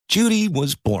Judy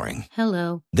was boring.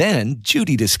 Hello. Then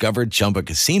Judy discovered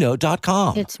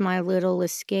ChumbaCasino.com. It's my little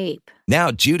escape. Now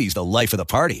Judy's the life of the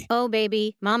party. Oh,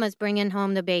 baby, mama's bringing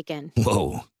home the bacon.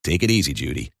 Whoa, take it easy,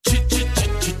 Judy.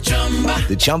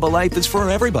 The Chumba life is for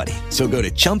everybody. So go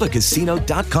to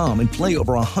ChumbaCasino.com and play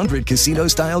over 100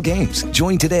 casino-style games.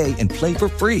 Join today and play for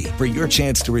free for your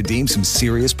chance to redeem some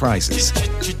serious prizes.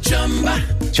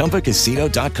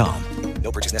 ChumbaCasino.com.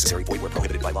 No purchase necessary. Void where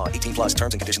prohibited by law. 18 plus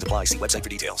terms and conditions apply. See website for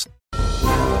details.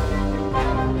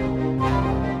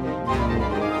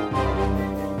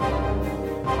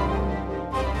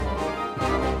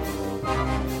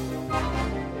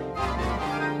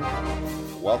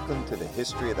 Welcome to the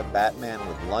History of the Batman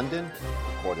with London,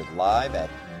 recorded live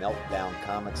at Meltdown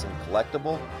Comics and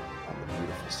Collectible on the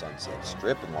beautiful Sunset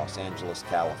Strip in Los Angeles,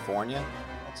 California.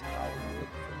 That's Hollywood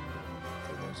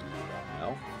for those of you who don't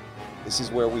know. This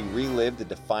is where we relive the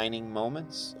defining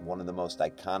moments of one of the most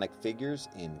iconic figures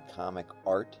in comic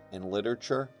art and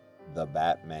literature, the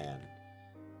Batman.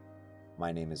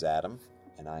 My name is Adam,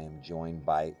 and I am joined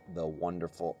by the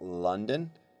wonderful London,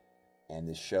 and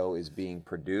this show is being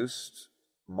produced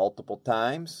multiple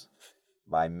times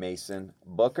by Mason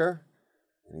Booker,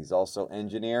 and he's also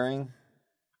engineering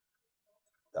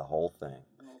the whole thing.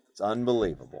 It's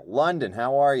unbelievable. London,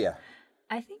 how are you?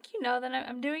 I think you know that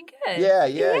I'm doing good. Yeah,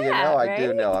 you know, right? I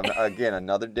do know. Again,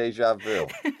 another deja vu.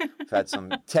 We've had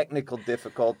some technical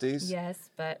difficulties. Yes,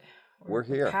 but we're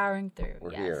here. Powering through.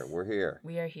 We're yes. here. We're here.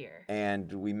 We are here.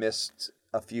 And we missed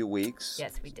a few weeks.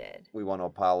 Yes, we did. We want to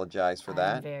apologize for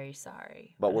that. I'm very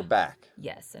sorry. But we're back.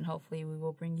 Yes, and hopefully we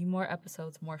will bring you more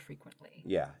episodes more frequently.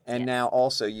 Yeah. And yes. now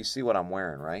also, you see what I'm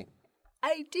wearing, right?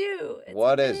 I do. It's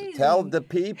what amazing. is it? Tell the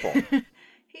people.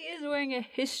 He is wearing a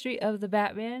History of the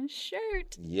Batman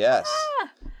shirt. Yes.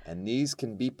 Ah! And these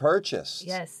can be purchased.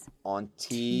 Yes. On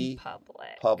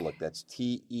TeePublic. Public. That's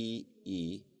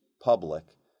TEE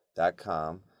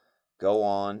public.com. Go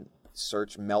on,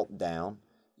 search Meltdown.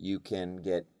 You can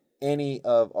get any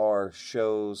of our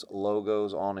show's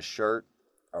logos on a shirt,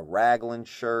 a Raglan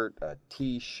shirt, a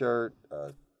T-shirt,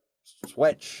 a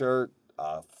sweatshirt,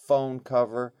 a phone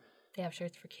cover. They have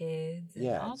shirts for kids.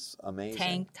 Yeah, it's amazing.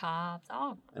 Tank tops.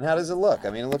 And how does it look? I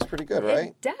mean, it looks pretty good,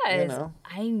 right? It does. You know?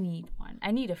 I need one.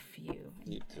 I need a few.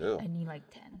 You too. I need like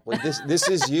 10. Well, this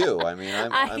is you. I mean,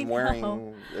 I'm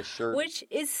wearing a shirt. Which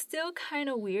is still kind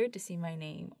of weird to see my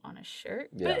name on a shirt.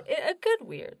 Yeah. But a good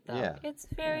weird, though. Yeah. It's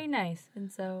very nice. And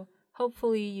so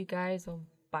hopefully you guys will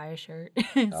buy a shirt,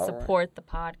 All support right. the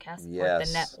podcast, support Yes.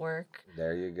 the network.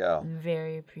 There you go. I'm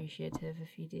very appreciative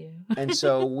if you do. And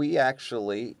so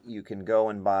you can go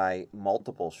and buy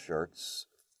multiple shirts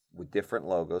with different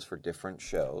logos for different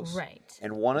shows. Right.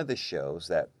 And one of the shows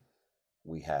that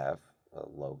we have a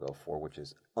logo for, which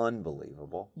is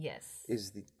unbelievable, Yes.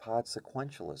 is the Pod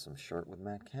Sequentialism shirt with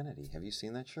Matt Kennedy. Have you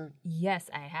seen that shirt? Yes,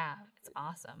 I have. It's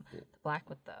awesome. The black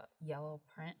with the yellow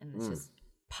print, and it's just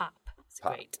pop. It's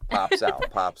great. Pops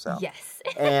out. Yes.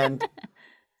 And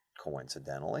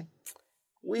coincidentally,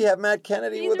 we have Matt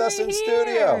Kennedy He's with us right in here.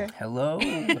 studio. Hello.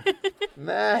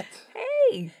 Matt.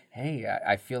 Hey. Hey,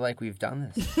 I feel like we've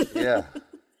done this. Yeah.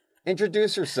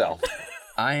 Introduce yourself.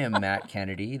 I am Matt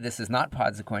Kennedy. This is not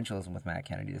Pod Sequentialism with Matt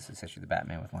Kennedy. This is History of the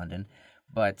Batman with London.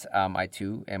 But I,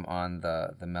 too, am on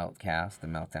the Meltcast, the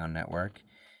Meltdown Network.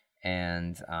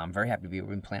 And I'm very happy to be here.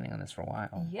 We've been planning on this for a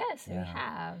while. Yes, we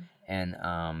have. And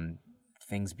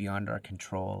things beyond our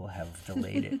control have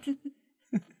delayed it.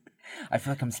 I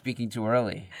feel like I'm speaking too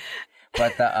early.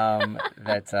 But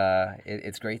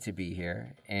it's great to be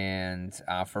here. And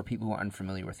for people who are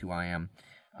unfamiliar with who I am,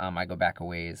 I go back a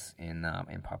ways in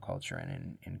pop culture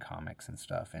and in comics and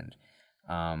stuff. And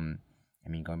I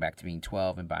mean, going back to being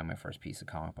 12 and buying my first piece of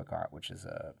comic book art, which is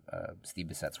a Steve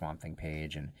Bissette Swamp Thing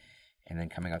page, and then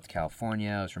coming out to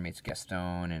California, I was roommates with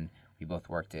Gaston, and we both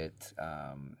worked at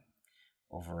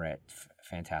over at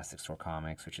Fantastic Store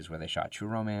Comics, which is where they shot True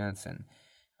Romance, and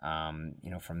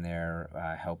from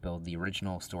there, helped build the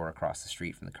original store across the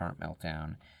street from the current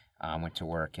Meltdown. Went to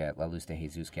work at La Luz de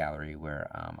Jesus Gallery, where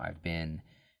I've been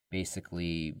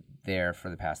basically there for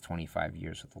the past 25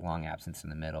 years with a long absence in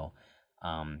the middle,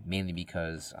 mainly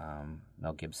because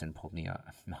Mel Brooks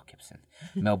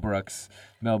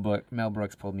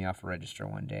pulled me off a register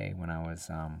one day when I was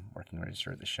working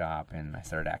register at the shop, and I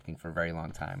started acting for a very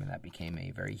long time, and that became a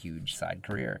very huge side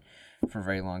career for a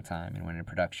very long time, and went in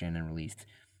production and released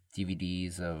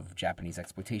DVDs of Japanese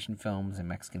exploitation films and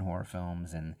Mexican horror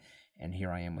films, and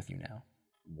here I am with you now.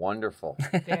 Wonderful.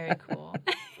 Very cool.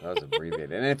 That was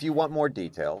abbreviated. And if you want more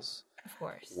details, Of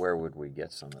course. where would we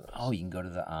get some of those? Oh, you can go to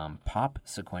the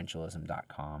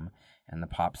popsequentialism.com and the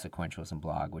Pop Sequentialism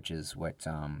blog, which is what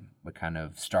kind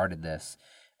of started this.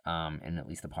 and at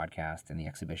least the podcast and the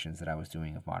exhibitions that I was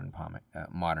doing of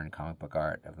modern comic book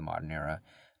art of the modern era,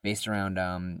 based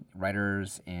around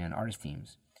writers and artist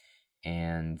teams,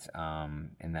 and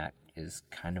that is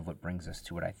kind of what brings us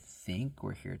to what I think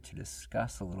we're here to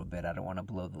discuss a little bit. I don't want to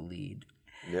blow the lead.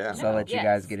 Yeah. So I'll let you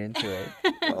guys get into it.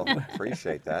 Well,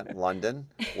 appreciate that. London,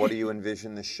 what do you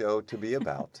envision the show to be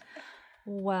about?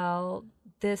 Well,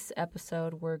 this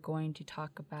episode we're going to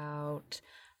talk about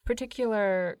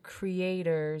particular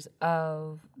creators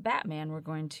of Batman. We're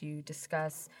going to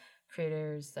discuss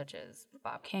creators such as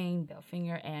Bob Kane, Bill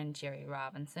Finger, and Jerry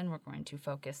Robinson. We're going to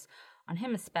focus on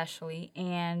him especially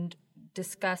and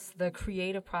discuss the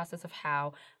creative process of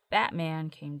how Batman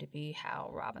came to be,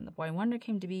 how Robin the Boy Wonder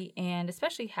came to be, and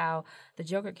especially how the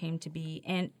Joker came to be.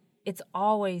 And it's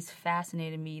always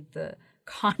fascinated me, the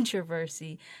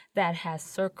controversy that has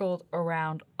circled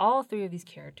around all three of these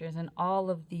characters and all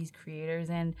of these creators.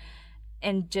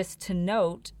 And just to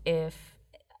note, if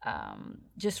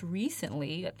just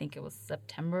recently, I think it was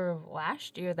September of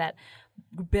last year, that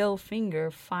Bill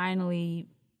Finger finally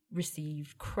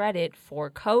received credit for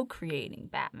co-creating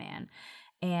Batman.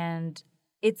 And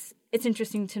it's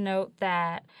interesting to note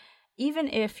that even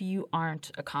if you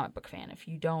aren't a comic book fan, if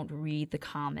you don't read the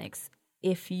comics,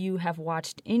 if you have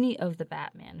watched any of the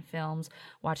Batman films,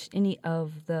 watched any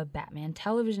of the Batman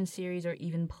television series, or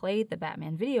even played the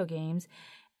Batman video games,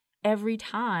 every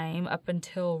time up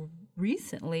until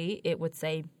recently, it would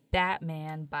say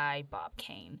Batman by Bob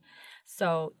Kane.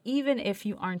 So even if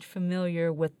you aren't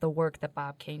familiar with the work that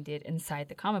Bob Kane did inside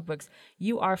the comic books,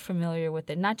 you are familiar with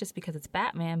it, not just because it's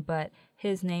Batman, but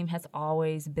his name has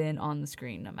always been on the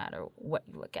screen no matter what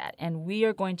you look at. And we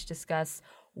are going to discuss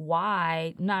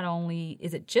why not only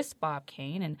is it just Bob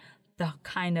Kane and the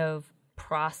kind of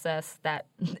process that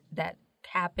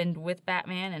happened with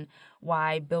Batman and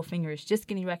why Bill Finger is just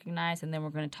getting recognized, and then we're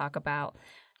going to talk about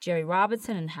Jerry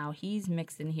Robinson and how he's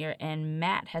mixed in here. And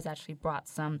Matt has actually brought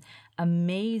some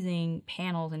amazing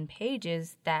panels and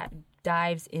pages that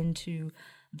dives into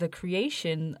the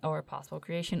creation or possible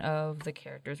creation of the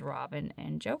characters Robin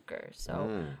and Joker.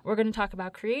 So we're going to talk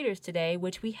about creators today,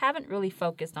 which we haven't really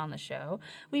focused on the show.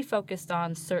 We focused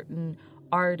on certain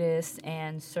artists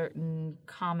and certain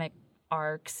comic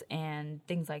arcs and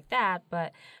things like that,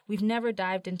 but we've never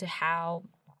dived into how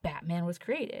Batman was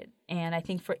created. And I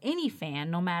think for any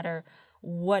fan, no matter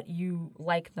what you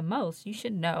like the most, you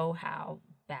should know how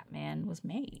Batman was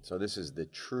made. So this is the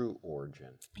true origin.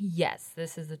 Yes,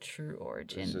 this is the true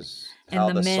origin. This is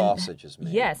how the sausage is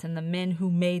made. Yes, and the men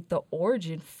who made the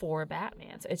origin for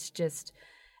Batman. So it's just,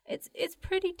 it's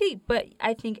pretty deep, but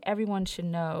I think everyone should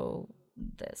know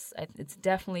this. It's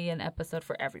definitely an episode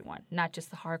for everyone, not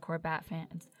just the hardcore Bat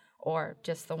fans or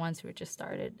just the ones who are just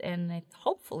started. And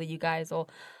hopefully you guys will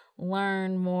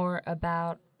learn more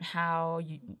about how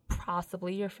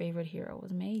possibly your favorite hero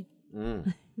was made.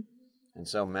 And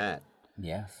so, Matt.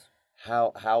 Yes.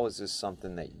 How is this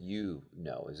something that you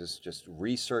know? Is this just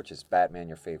research? Is Batman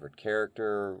your favorite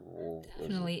character?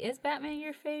 Definitely. Is Batman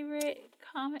your favorite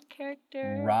comic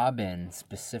character? Robin,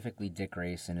 specifically Dick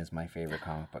Grayson, is my favorite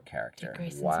comic book character. Dick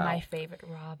Grayson's my favorite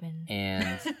Robin.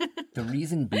 And the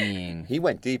reason being... He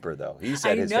went deeper, though. He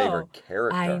said his favorite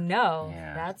character. I know.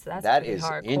 Yeah. That is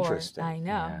hardcore. interesting. I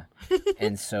know. Yeah.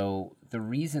 And so the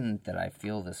reason that I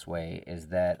feel this way is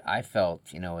that I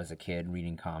felt, as a kid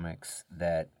reading comics,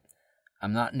 that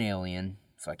I'm not an alien,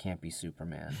 so I can't be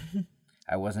Superman.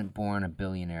 I wasn't born a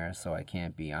billionaire, so I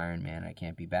can't be Iron Man. I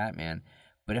can't be Batman.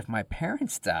 But if my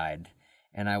parents died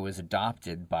and I was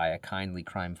adopted by a kindly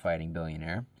crime-fighting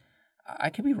billionaire,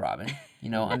 I could be Robin,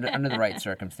 under the right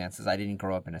circumstances. I didn't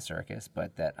grow up in a circus,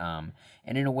 but that,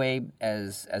 and in a way,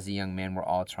 as a young man, we're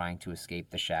all trying to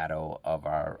escape the shadow of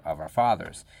our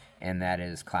fathers, and that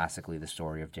is classically the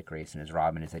story of Dick Grayson as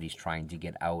Robin, is that he's trying to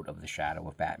get out of the shadow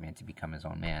of Batman to become his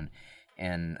own man.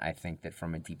 And I think that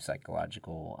from a deep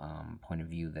psychological point of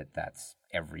view, that's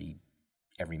every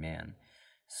man.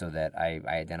 So that I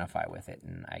identify with it,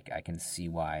 and I can see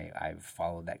why I've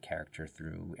followed that character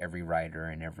through every writer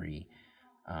and every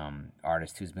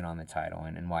artist who's been on the title,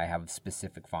 and why I have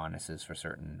specific fondnesses for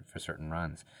certain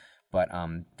runs. But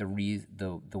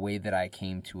the way that I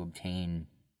came to obtain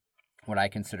what I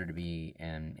consider to be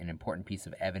an important piece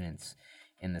of evidence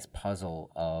in this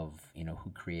puzzle of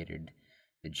who created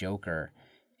the Joker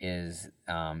is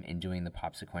in doing the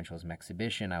Pop Sequentialism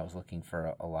exhibition. I was looking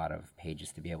for a lot of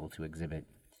pages to be able to exhibit,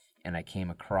 and I came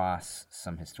across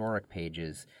some historic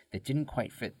pages that didn't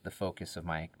quite fit the focus of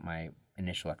my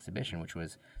initial exhibition, which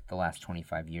was the last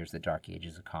 25 years, the dark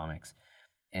ages of comics.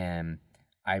 And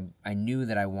I knew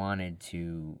that I wanted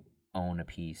to own a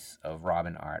piece of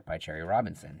Robin art by Jerry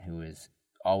Robinson, who is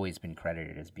always been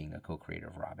credited as being a co-creator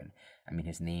of Robin. I mean,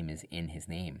 his name is in his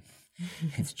name.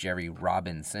 It's Jerry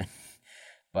Robinson.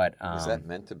 But is that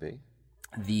meant to be?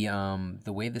 The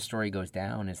way the story goes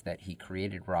down is that he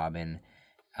created Robin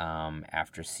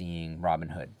after seeing Robin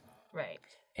Hood. Right.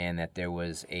 And that there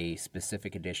was a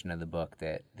specific edition of the book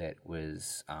that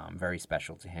was very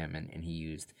special to him, and he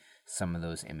used some of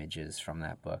those images from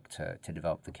that book to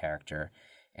develop the character.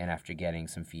 And after getting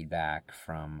some feedback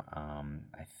from,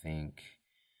 I think,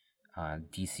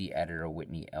 DC editor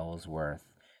Whitney Ellsworth,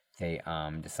 they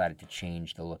decided to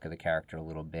change the look of the character a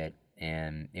little bit,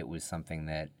 and it was something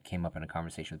that came up in a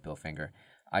conversation with Bill Finger.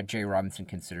 Jerry Robinson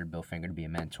considered Bill Finger to be a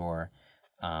mentor,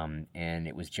 and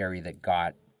it was Jerry that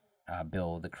got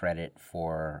Bill the credit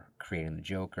for creating the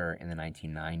Joker in the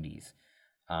 1990s.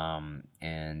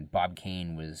 And Bob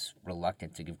Kane was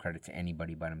reluctant to give credit to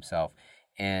anybody but himself.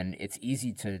 And it's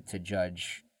easy to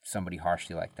judge somebody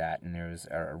harshly like that. And there was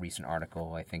a recent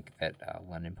article, I think, that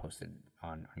London posted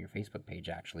on your Facebook page,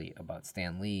 actually, about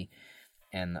Stan Lee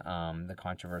and the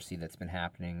controversy that's been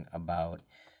happening about,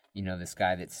 this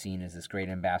guy that's seen as this great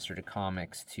ambassador to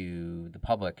comics to the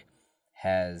public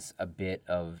has a bit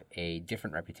of a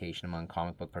different reputation among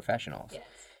comic book professionals. Yes.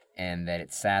 And that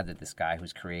it's sad that this guy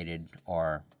who's created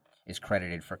or is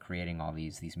credited for creating all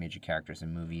these major characters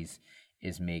in movies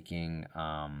is making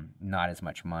not as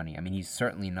much money. I mean, he's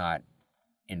certainly not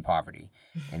in poverty,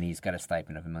 and he's got a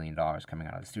stipend of $1 million coming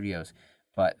out of the studios,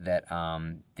 but that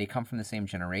they come from the same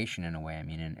generation in a way. I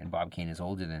mean, and Bob Kane is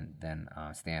older than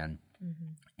Stan,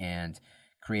 and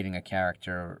creating a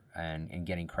character and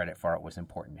getting credit for it was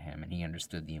important to him, and he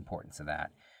understood the importance of that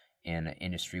in an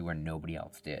industry where nobody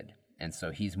else did. And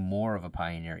so he's more of a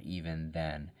pioneer even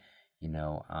than,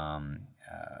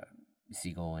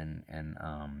 Siegel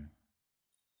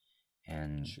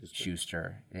and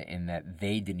Schuster, in that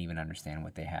they didn't even understand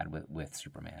what they had with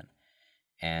Superman.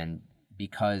 And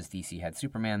because DC had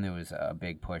Superman, there was a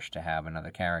big push to have another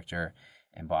character,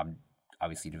 and Bob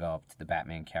obviously developed the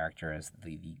Batman character as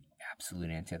the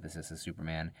absolute antithesis of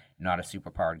Superman, not a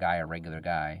superpowered guy, a regular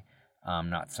guy,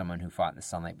 not someone who fought in the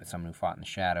sunlight, but someone who fought in the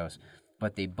shadows.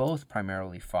 But they both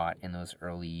primarily fought in those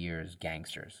early years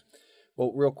gangsters.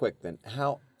 Well, real quick then,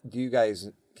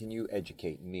 can you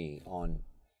educate me on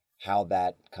how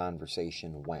that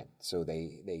conversation went? So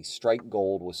they strike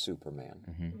gold with Superman.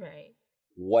 Mm-hmm. Right.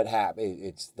 What happened?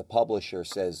 It's the publisher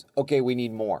says, okay, we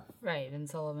need more. Right. And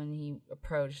Sullivan, he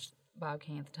approached Bob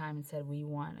Kane at the time and said, we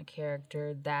want a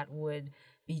character that would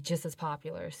be just as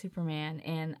popular as Superman.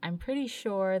 And I'm pretty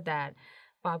sure that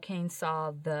Bob Kane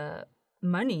saw the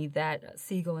money that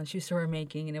Siegel and Schuster were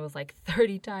making, and it was like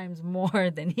 30 times more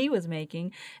than he was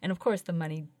making. And of course, the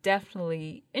money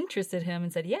definitely interested him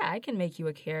and said, yeah, I can make you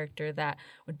a character that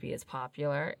would be as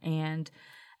popular. And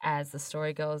as the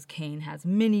story goes, Kane has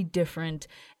many different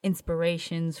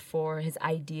inspirations for his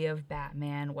idea of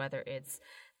Batman, whether it's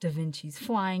Da Vinci's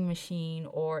Flying Machine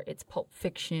or it's Pulp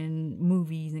Fiction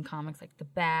movies and comics like The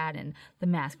Bat and The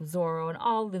Mask of Zorro and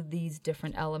all of these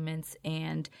different elements.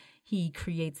 And he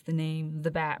creates the name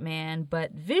The Batman.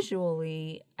 But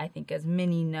visually, I think as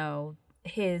many know,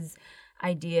 his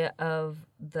idea of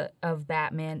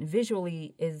Batman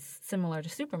visually is similar to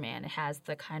Superman. It has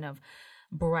the kind of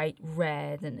bright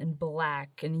red and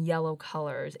black and yellow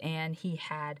colors, and he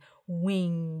had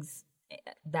wings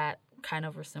that kind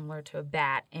of were similar to a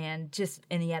bat, and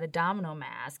he had a domino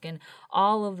mask and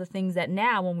all of the things that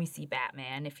now when we see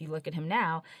Batman, if you look at him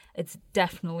now, it's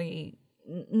definitely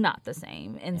not the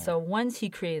same. And so once he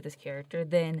created this character,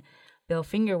 then Bill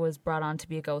Finger was brought on to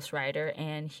be a ghostwriter,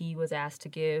 and he was asked to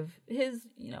give his,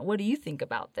 what do you think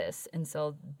about this? And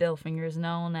so Bill Finger is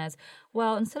known as,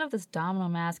 well, instead of this domino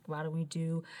mask, why don't we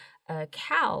do a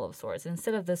cowl of sorts?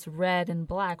 Instead of this red and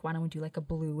black, why don't we do like a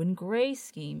blue and gray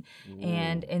scheme?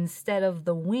 And instead of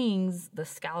the wings, the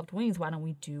scalloped wings, why don't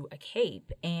we do a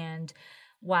cape? And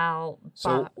while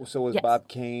Bob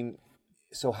Kane...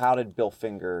 So how did Bill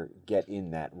Finger get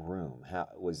in that room? How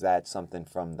was that something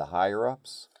from the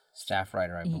higher-ups? Staff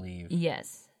writer, I believe.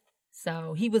 Yes.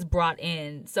 So he was brought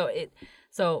in.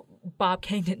 So Bob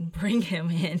Kane didn't bring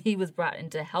him in. He was brought in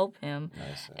to help him.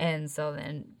 And so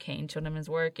then Kane showed him his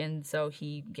work, and so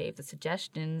he gave the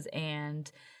suggestions. And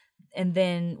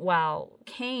then while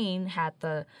Kane had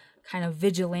the kind of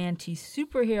vigilante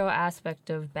superhero aspect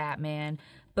of Batman,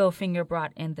 Bill Finger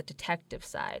brought in the detective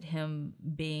side, him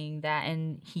being that,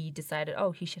 and he decided,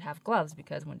 he should have gloves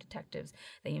because when detectives,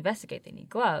 they investigate, they need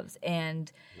gloves.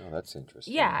 And that's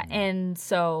interesting. Yeah, and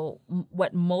so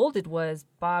what molded was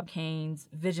Bob Kane's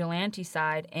vigilante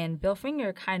side, and Bill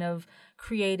Finger kind of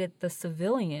created the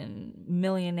civilian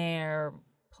millionaire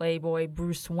playboy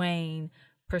Bruce Wayne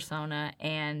persona,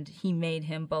 and he made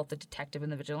him both the detective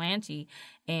and the vigilante,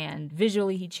 and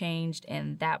visually he changed,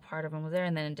 and that part of him was there.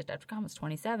 And then in Detective Comics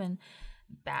 27,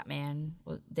 Batman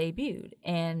debuted,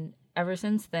 and ever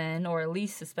since then, or at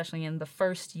least especially in the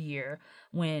first year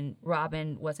when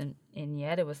Robin wasn't in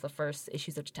yet, it was the first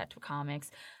issues of Detective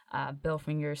Comics. Bill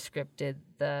Finger scripted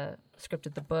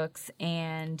the books,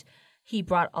 and he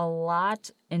brought a lot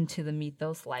into the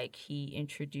mythos. Like, he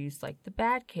introduced like the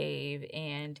Batcave,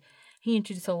 and he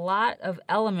introduced a lot of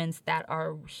elements that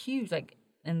are huge, like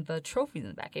in the trophies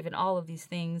in the Batcave and all of these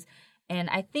things. And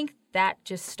I think that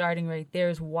just starting right there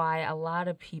is why a lot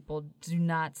of people do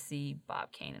not see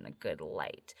Bob Kane in a good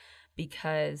light,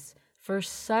 because for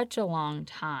such a long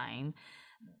time,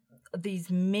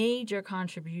 these major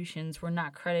contributions were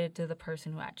not credited to the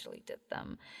person who actually did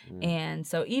them. And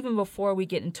so even before we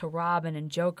get into Robin and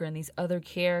Joker and these other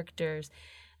characters,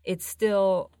 it's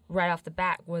still right off the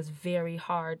bat was very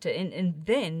hard to, and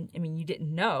then, I mean, you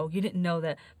didn't know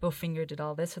that Bill Finger did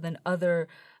all this. So then other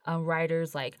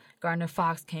writers like Gardner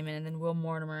Fox came in, and then Will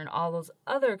Mortimer and all those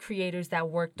other creators that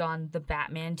worked on the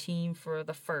Batman team for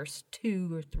the first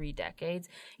 2 or 3 decades.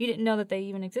 You didn't know that they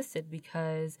even existed,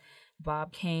 because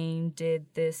Bob Kane did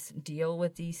this deal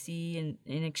with DC, and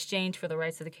in exchange for the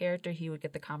rights of the character, he would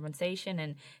get the compensation,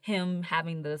 and him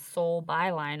having the sole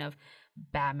byline of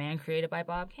Batman created by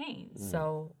Bob Kane.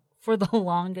 So for the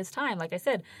longest time, like I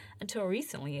said, until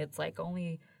recently, it's like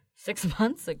only 6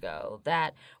 months ago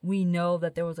that we know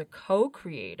that there was a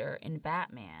co-creator in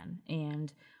Batman,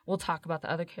 and we'll talk about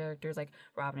the other characters like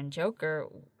Robin and Joker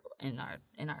in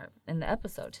the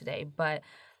episode today. But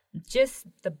just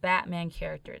the Batman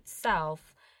character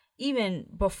itself, even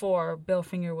before Bill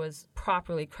Finger was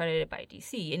properly credited by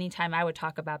DC, anytime I would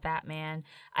talk about Batman,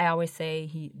 I always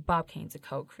say Bob Kane's a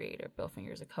co-creator, Bill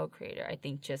Finger's a co-creator. I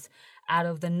think just out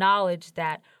of the knowledge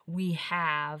that we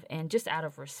have, and just out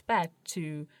of respect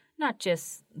to not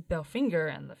just Bill Finger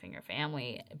and the Finger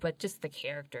family, but just the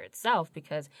character itself,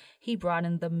 because he brought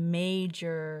in the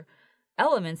major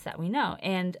elements that we know.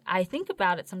 And I think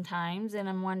about it sometimes, and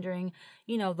I'm wondering,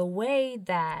 the way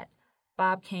that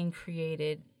Bob Kane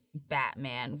created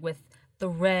Batman with the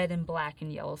red and black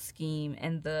and yellow scheme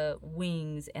and the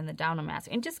wings and the Downer mask,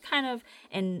 and just kind of,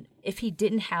 and if he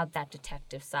didn't have that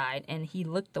detective side and he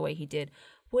looked the way he did,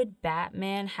 would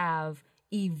Batman have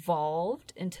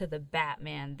evolved into the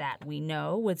Batman that we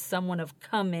know? Would someone have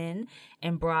come in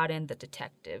and brought in the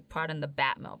detective, brought in the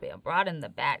Batmobile, brought in the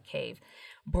Batcave,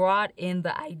 brought in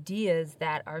the ideas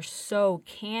that are so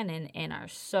canon and are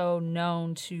so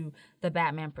known to the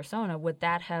Batman persona? Would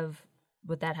that have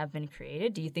been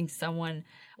created? Do you think someone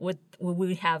would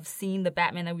we have seen the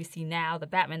Batman that we see now, the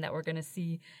Batman that we're going to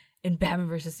see in Batman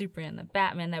vs. Superman, the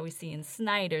Batman that we see in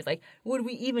Snyder's? Like, would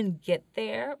we even get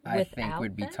there without I think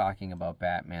we'd be talking about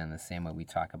Batman the same way we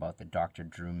talk about the Dr.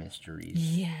 Drew mysteries.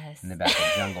 Yes. In the Back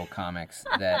of Jungle comics,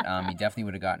 that he definitely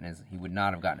would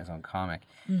not have gotten his own comic.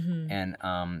 Mm-hmm.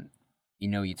 And,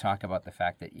 you talk about the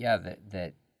fact that,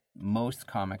 that most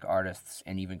comic artists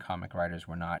and even comic writers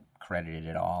were not credited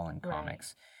at all in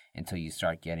comics until you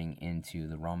start getting into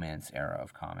the romance era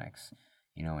of comics.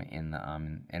 In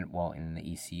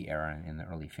the EC era in the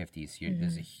early 50s,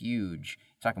 there's a huge,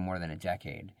 talking more than a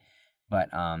decade. But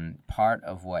part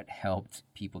of what helped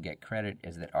people get credit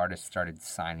is that artists started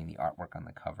signing the artwork on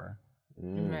the cover.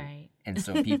 Right. And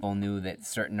so people knew that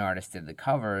certain artists did the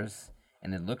covers,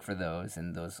 and they'd look for those,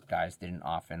 and those guys didn't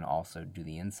often also do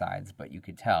the insides, but you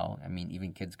could tell. I mean,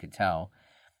 even kids could tell.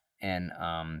 And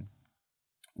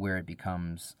where it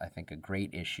becomes, I think, a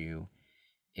great issue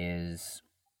is,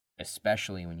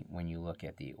 especially when you look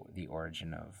at the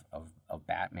origin of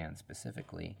Batman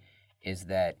specifically, is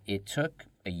that it took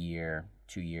a year,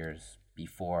 2 years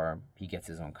before he gets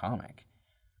his own comic.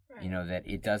 Right. That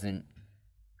it doesn't,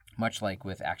 much like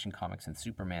with Action Comics and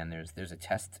Superman, there's a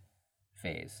test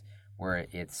phase where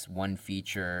it's one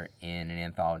feature in an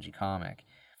anthology comic.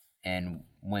 And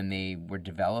when they were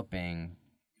developing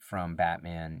from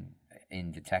Batman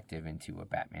in Detective into a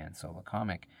Batman solo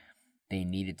comic, they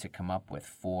needed to come up with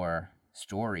 4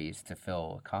 stories to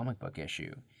fill a comic book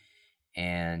issue.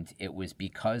 And it was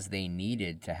because they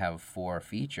needed to have 4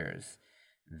 features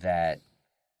that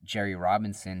Jerry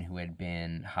Robinson, who had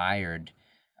been hired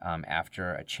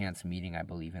after a chance meeting, I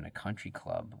believe, in a country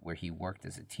club where he worked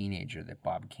as a teenager that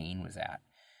Bob Kane was at,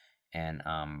 and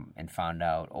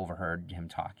overheard him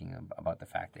talking about the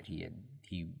fact that he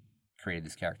created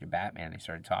this character Batman. They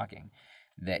started talking.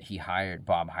 That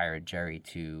Bob hired Jerry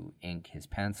to ink his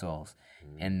pencils,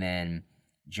 and then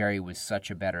Jerry was such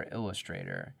a better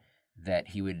illustrator that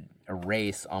he would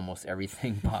erase almost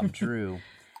everything Bob drew,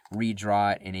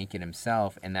 redraw it and ink it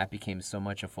himself, and that became so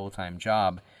much a full-time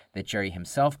job that Jerry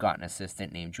himself got an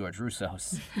assistant named George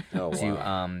Roussos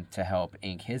to help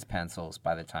ink his pencils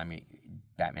by the time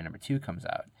Batman #2 comes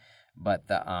out. But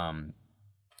the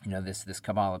this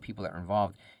cabal of people that are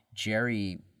involved,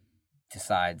 Jerry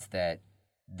decides that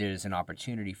there's an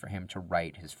opportunity for him to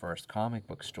write his first comic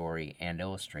book story and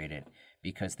illustrate it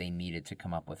because they needed to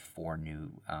come up with 4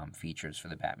 new features for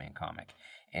the Batman comic.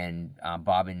 And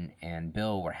Bob and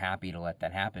Bill were happy to let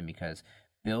that happen because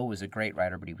Bill was a great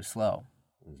writer, but he was slow.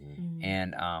 Mm-hmm.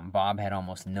 And Bob had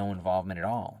almost no involvement at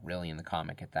all, really, in the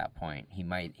comic at that point. He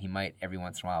might every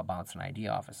once in a while bounce an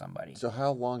idea off of somebody. So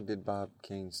how long did Bob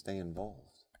Kane stay involved?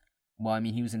 Well, I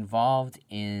mean, he was involved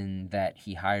in that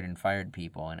he hired and fired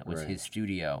people, and it was his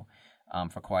studio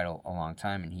for quite a long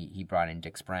time. And he brought in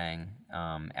Dick Sprang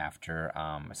after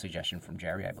a suggestion from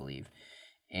Jerry, I believe,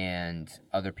 and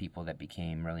other people that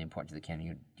became really important to the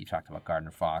canon. You talked about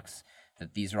Gardner Fox,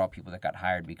 that these are all people that got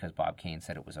hired because Bob Kane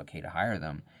said it was okay to hire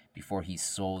them before he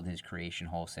sold his creation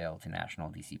wholesale to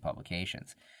National DC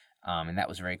Publications. And that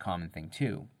was a very common thing,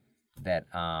 too, that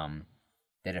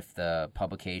if the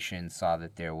publication saw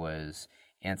that there was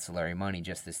ancillary money,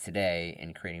 just as today,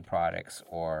 in creating products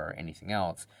or anything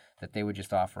else, that they would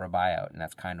just offer a buyout. And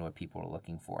that's kind of what people were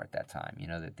looking for at that time,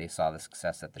 that they saw the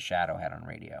success that The Shadow had on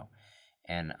radio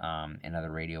and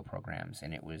other radio programs.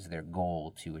 And it was their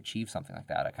goal to achieve something like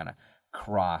that, a kind of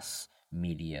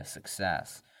cross-media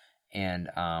success. And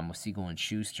with Siegel and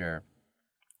Schuster,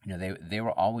 they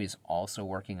were always also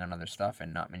working on other stuff,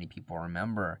 and not many people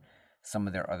remember some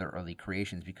of their other early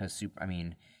creations because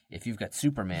if you've got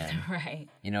Superman, right?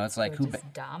 It's like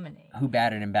who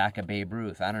batted in back of Babe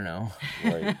Ruth? I don't know.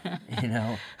 Right.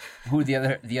 Who the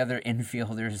other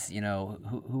infielders?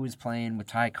 Who was playing with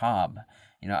Ty Cobb?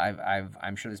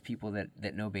 I'm sure there's people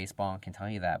that know baseball and can tell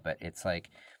you that, but it's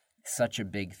like such a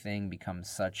big thing becomes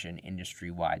such an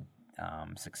industry-wide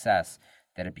success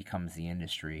that it becomes the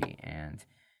industry, and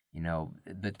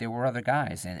but there were other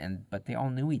guys, but they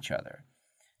all knew each other.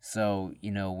 So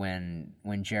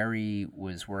when Jerry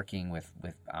was working with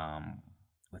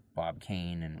Bob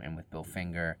Kane and with Bill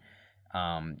Finger,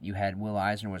 you had Will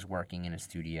Eisner was working in a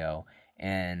studio,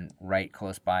 and right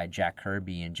close by Jack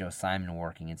Kirby and Joe Simon were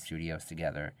working in studios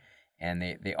together, and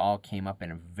they all came up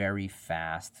in a very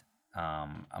fast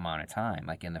amount of time,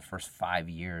 like in the first 5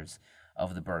 years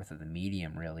of the birth of the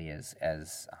medium, really, as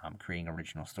creating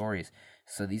original stories.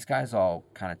 So these guys all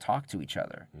kind of talk to each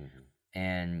other. Mm-hmm.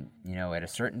 And at a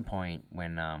certain point,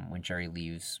 when Jerry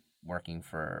leaves working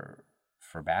for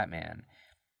Batman,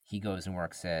 he goes and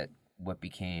works at what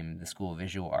became the School of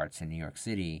Visual Arts in New York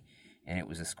City, and it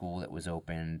was a school that was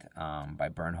opened by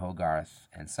Bern Hogarth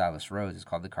and Silas Rhodes. It's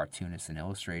called the Cartoonists and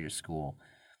Illustrators School,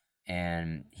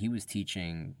 and he was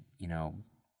teaching,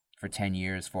 for 10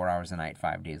 years, 4 hours a night,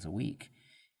 5 days a week,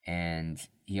 and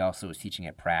he also was teaching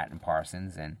at Pratt and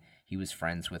Parsons, and he was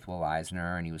friends with Will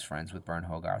Eisner, and he was friends with Bern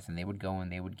Hogarth, and they would go and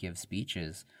they would give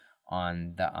speeches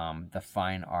on the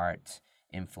fine art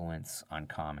influence on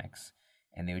comics,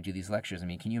 and they would do these lectures. I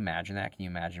mean, can you imagine that? Can you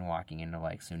imagine walking into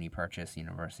like SUNY Purchase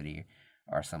University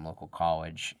or some local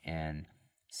college and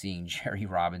seeing Jerry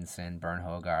Robinson, Bern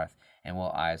Hogarth, and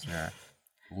Will Eisner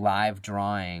live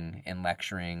drawing and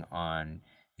lecturing on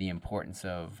the importance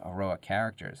of heroic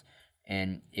characters?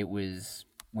 And it was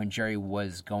when Jerry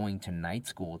was going to night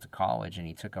school to college, and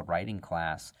he took a writing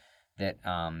class, that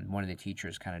one of the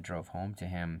teachers kind of drove home to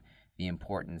him the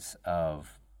importance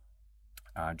of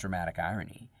dramatic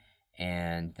irony,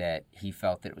 and that he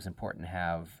felt that it was important to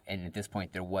have, and at this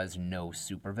point there was no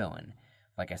supervillain.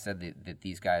 Like I said, that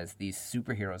these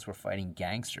superheroes were fighting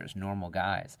gangsters, normal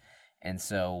guys. And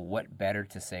so what better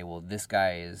to say, well, this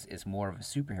guy is more of a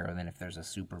superhero than if there's a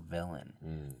supervillain.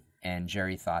 Mm. And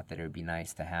Jerry thought that it would be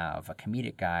nice to have a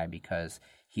comedic guy because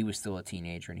he was still a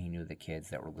teenager and he knew the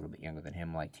kids that were a little bit younger than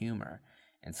him liked humor.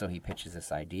 And so he pitches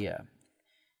this idea.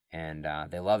 And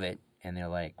they love it. And they're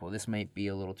like, well, this might be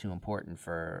a little too important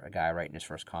for a guy writing his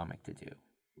first comic to do.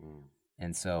 Mm.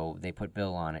 And so they put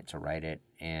Bill on it to write it.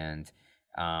 And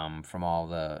from all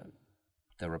the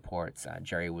reports,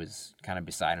 Jerry was kind of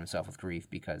beside himself with grief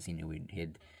because he knew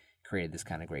he'd created this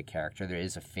kind of great character. There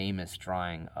is a famous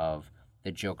drawing of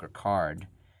the Joker card,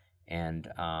 and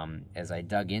as I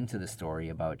dug into the story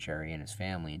about Jerry and his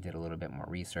family and did a little bit more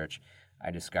research,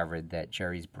 I discovered that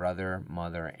Jerry's brother,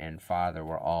 mother, and father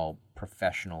were all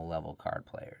professional level card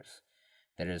players.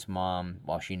 That his mom,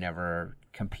 while she never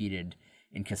competed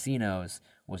in casinos,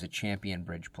 was a champion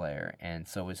bridge player, and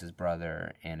so was his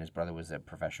brother, and his brother was a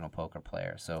professional poker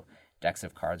player. So decks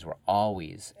of cards were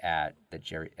always at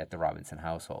the Robinson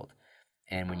household.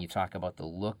 And when you talk about the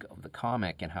look of the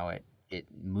comic and how it it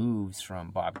moves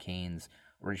from Bob Kane's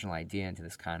original idea into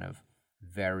this kind of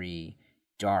very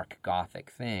dark gothic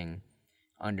thing,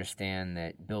 understand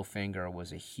that Bill Finger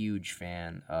was a huge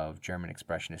fan of German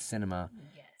Expressionist cinema,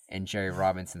 and Jerry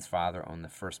Robinson's father owned the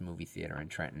first movie theater in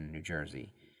Trenton, New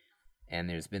Jersey. And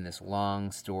there's been this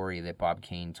long story that Bob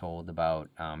Kane told about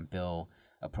Bill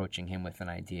approaching him with an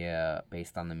idea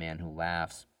based on The Man Who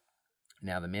Laughs.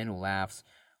 Now, The Man Who Laughs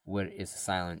is a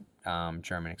silent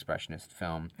German Expressionist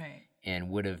film, Right. and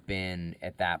would have been,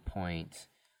 at that point,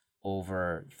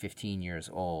 over 15 years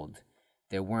old.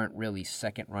 There weren't really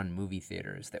second-run movie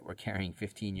theaters that were carrying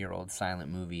 15-year-old silent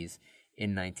movies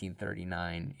in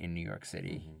 1939 in New York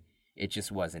City. Mm-hmm. It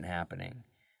just wasn't happening.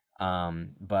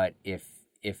 But if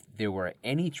there were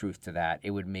any truth to that,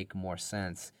 it would make more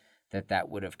sense that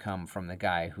would have come from the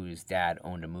guy whose dad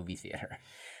owned a movie theater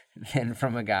than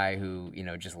from a guy who,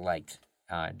 just liked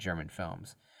German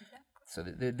films. So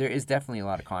there is definitely a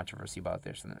lot of controversy about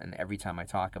this, and every time I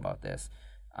talk about this,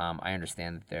 I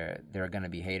understand that there are going to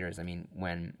be haters. I mean,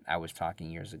 when I was talking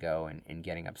years ago and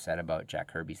getting upset about Jack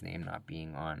Kirby's name not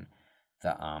being on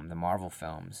the Marvel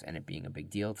films and it being a big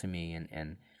deal to me,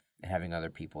 and having other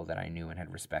people that I knew and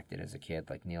had respected as a kid,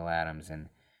 like Neil Adams and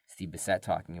Steve Bissette,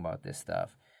 talking about this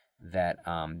stuff, that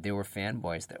there were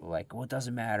fanboys that were like, well, it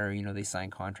doesn't matter, they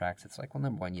signed contracts. It's like, well,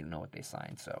 number one, you don't know what they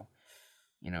signed, so,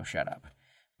 shut up.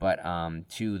 But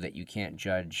two, that you can't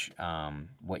judge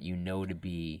what you know to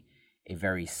be a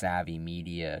very savvy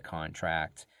media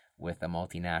contract with a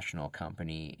multinational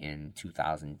company in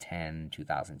 2010,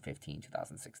 2015,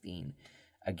 2016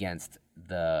 against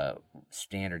the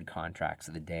standard contracts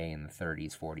of the day in the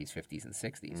 30s, 40s, 50s, and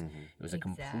 60s. Mm-hmm. It was a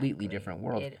completely different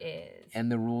world. It is.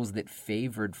 And the rules that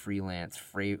favored freelance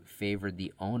favored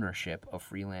the ownership of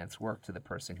freelance work to the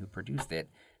person who produced it,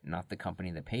 not the company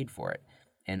that paid for it.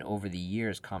 And over the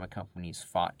years, comic companies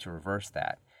fought to reverse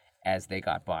that as they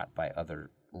got bought by other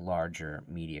larger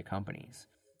media companies.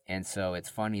 And so it's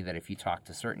funny that if you talk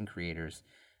to certain creators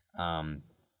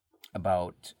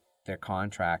about their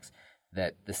contracts,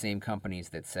 that the same companies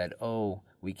that said, oh,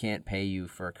 we can't pay you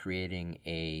for creating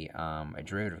a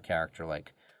derivative character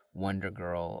like Wonder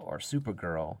Girl or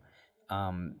Supergirl,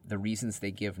 the reasons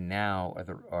they give now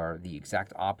are the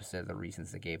exact opposite of the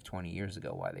reasons they gave 20 years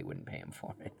ago why they wouldn't pay them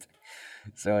for it.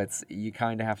 So you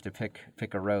kind of have to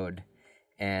pick a road.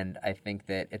 And I think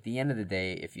that at the end of the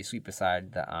day, if you sweep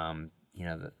aside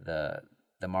the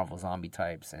Marvel zombie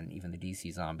types and even the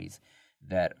DC zombies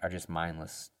that are just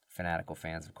mindless, fanatical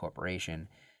fans of corporation,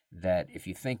 that if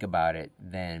you think about it,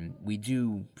 then we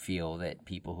do feel that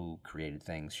people who created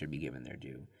things should be given their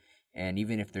due. And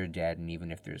even if they're dead, and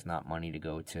even if there's not money to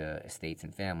go to estates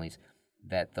and families,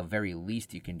 that the very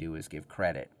least you can do is give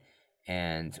credit.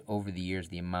 And over the years,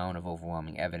 the amount of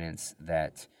overwhelming evidence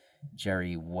that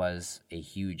Jerry was a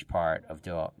huge part of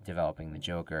developing the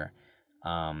Joker,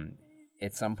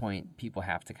 at some point, people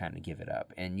have to kind of give it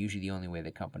up. And usually the only way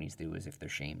that companies do is if they're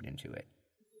shamed into it.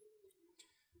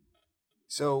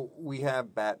 So we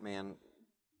have Batman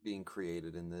being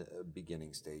created in the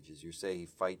beginning stages. You say he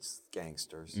fights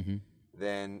gangsters. Mm-hmm.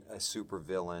 Then a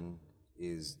supervillain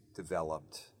is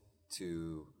developed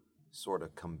to sort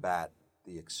of combat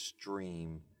the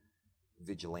extreme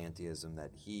vigilantism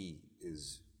that he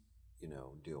is,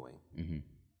 doing. Mm-hmm.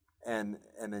 And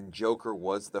then Joker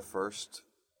was the first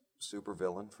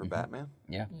supervillain for Batman?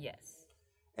 Yeah. Yes.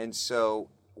 And so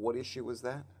what issue was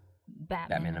that?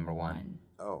 Batman number one.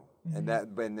 Oh, and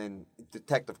then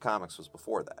Detective Comics was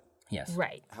before that. Yes.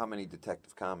 Right. How many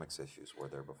Detective Comics issues were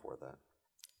there before that?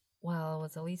 Well, it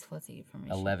was at least, let's see, from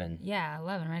 11. Yeah,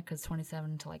 11, right? Because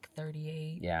 27 to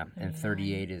 38. Yeah, 39. And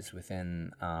 38 is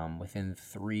within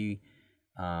 3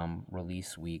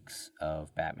 release weeks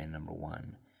of Batman number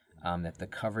one. That the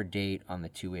cover date on the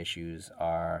 2 issues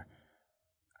are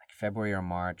like February or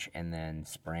March, and then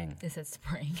spring. It says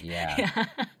spring. Yeah.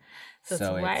 So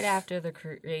it's right after the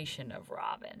creation of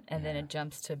Robin, and then it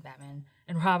jumps to Batman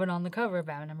and Robin on the cover of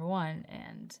Batman number one.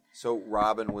 And so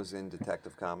Robin was in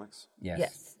Detective Comics?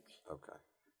 Yes. Okay.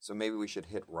 So maybe we should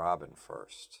hit Robin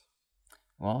first.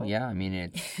 Well, yeah. I mean,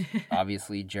 it's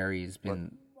obviously Jerry's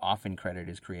been often credited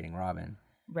as creating Robin.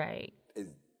 Right.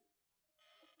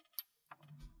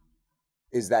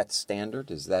 Is that standard?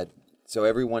 Is that so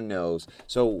everyone knows?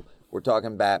 So we're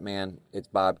talking Batman. It's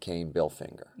Bob Kane, Bill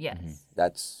Finger. Yes. Mm-hmm.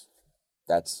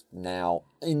 That's now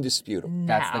indisputable.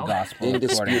 That's the gospel.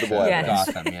 Indisputable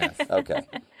evidence. Gotham, yes. Okay.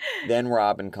 Then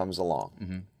Robin comes along.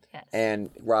 Mm-hmm. Yes. And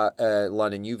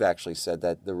London, you've actually said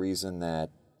that the reason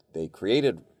that they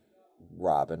created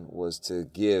Robin was to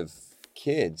give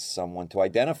kids someone to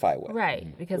identify with.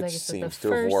 Right, because which like I said, seems the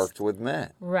to have first worked with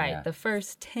Matt. Right, Yeah. the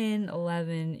first 10,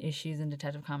 11 issues in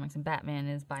Detective Comics and Batman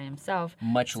is by himself.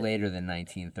 Much later than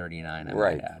 1939, I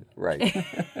Right, might add.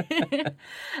 right.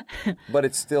 But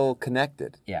it's still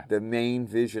connected. Yeah. The main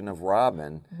vision of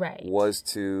Robin Right. was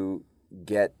to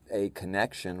get a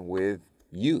connection with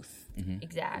youth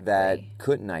Exactly. that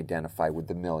couldn't identify with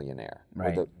the millionaire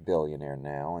Right. or the billionaire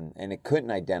now, and it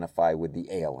couldn't identify with the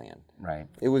alien. Right.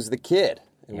 It was the kid.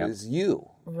 It Yep. was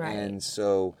you. Right. And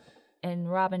so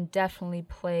And Robin definitely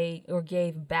played or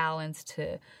gave balance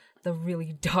to the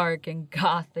really dark and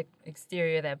gothic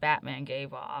exterior that Batman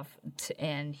gave off.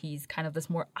 And he's kind of this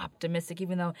more optimistic,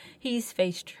 even though he's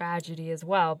faced tragedy as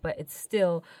well, but it's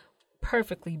still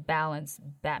perfectly balanced.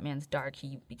 Batman's dark,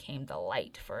 he became the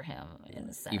light for him in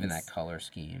a sense. Even that color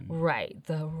scheme. Right,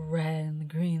 the red and the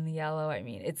green, the yellow. I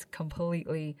mean, it's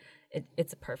completely,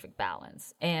 it's a perfect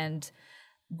balance. And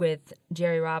with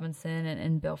Jerry Robinson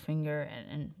and Bill Finger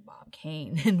and Bob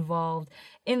Kane involved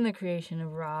in the creation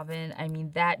of Robin, I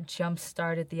mean, that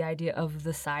jump-started the idea of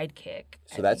the sidekick.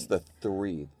 so that's the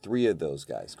three of those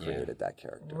guys created that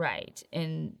character. Right.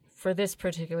 And for this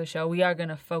particular show, we are going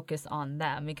to focus on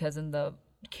them because in the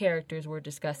characters we're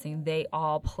discussing, they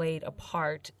all played a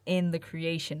part in the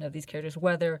creation of these characters,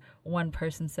 whether one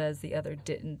person says the other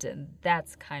didn't. And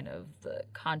that's kind of the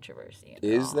controversy.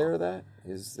 Is there that?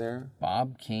 Is there?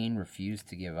 Bob Kane refused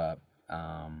to give up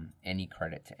any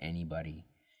credit to anybody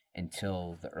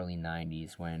until the early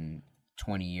 90s when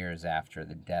 20 years after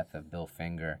the death of Bill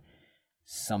Finger,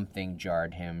 something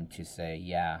jarred him to say,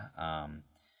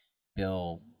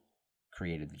 Bill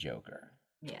created the Joker.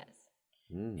 Yes.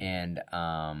 And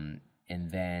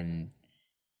then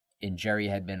Jerry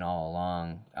had been all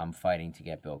along fighting to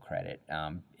get Bill credit.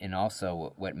 And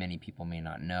also what many people may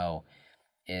not know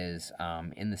is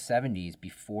in the 70s,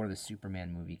 before the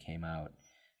Superman movie came out,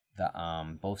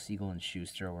 both Siegel and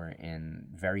Schuster were in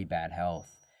very bad health,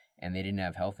 and they didn't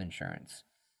have health insurance.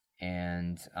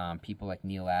 And people like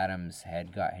Neil Adams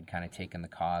had kind of taken the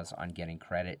cause on getting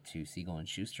credit to Siegel and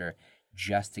Schuster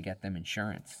just to get them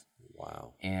insurance.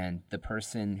 Wow. And the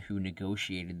person who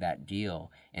negotiated that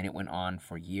deal, and it went on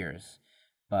for years,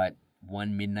 but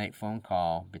one midnight phone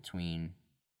call between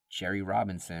Jerry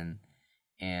Robinson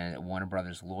and Warner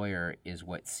Brothers' lawyer is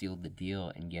what sealed the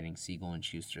deal in getting Siegel and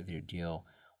Schuster their deal,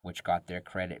 which got their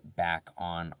credit back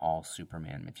on all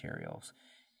Superman materials.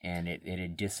 And it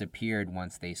had disappeared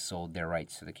once they sold their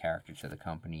rights to the character to the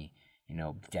company,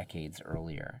 decades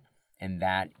earlier. And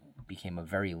that became a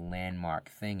very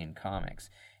landmark thing in comics.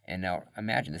 And now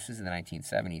imagine, this is in the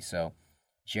 1970s, so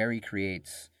Jerry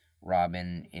creates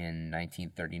Robin in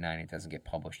 1939. It doesn't get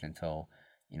published until,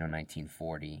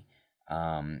 1940.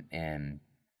 And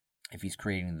if he's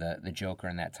creating the Joker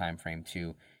in that time frame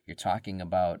too, you're talking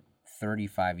about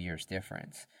 35 years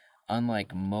difference.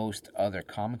 Unlike most other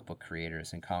comic book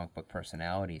creators and comic book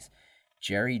personalities,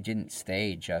 Jerry didn't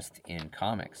stay just in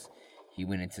comics. He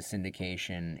went into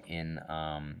syndication in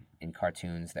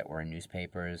cartoons that were in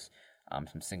newspapers,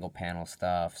 some single panel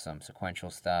stuff, some sequential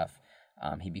stuff.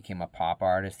 He became a pop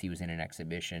artist. He was in an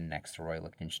exhibition next to Roy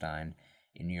Lichtenstein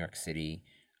in New York City.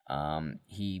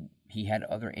 He had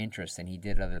other interests and he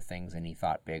did other things and he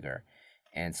thought bigger.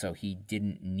 And so he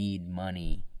didn't need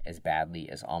money as badly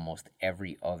as almost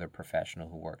every other professional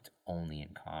who worked only in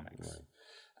comics.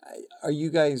 Right. Are you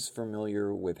guys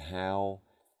familiar with how,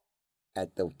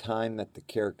 at the time that the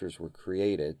characters were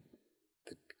created,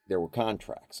 there were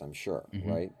contracts, I'm sure,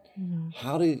 right? Mm-hmm.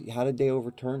 How did they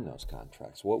overturn those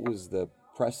contracts? What was the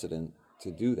precedent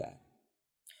to do that?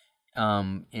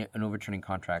 In overturning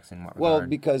contracts in what regard? Well,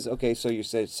 because, so you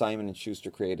said Simon &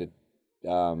 Schuster created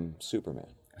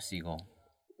Superman. Siegel.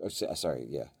 Oh, sorry,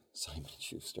 yeah. Simon &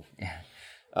 Schuster.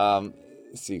 Yeah.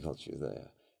 Siegel, Schuster,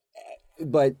 yeah.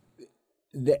 But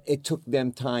it took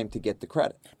them time to get the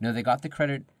credit. No, they got the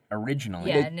credit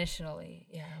originally. Yeah, initially.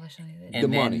 Yeah, initially they did.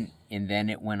 And money. And then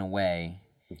it went away.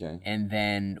 Okay. And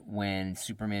then when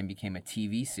Superman became a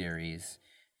TV series,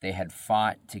 they had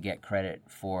fought to get credit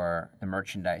for the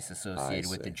merchandise associated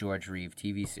with the George Reeve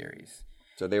TV series.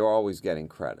 So they were always getting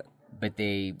credit. But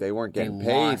they weren't getting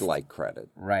paid like credit.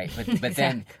 Right. But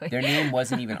then their name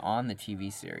wasn't even on the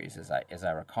TV series, as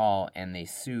I recall, and they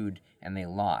sued and they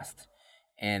lost.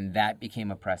 And that became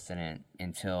a precedent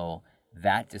until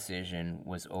that decision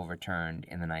was overturned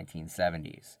in the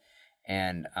 1970s.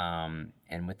 And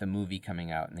with the movie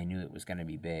coming out, and they knew it was going to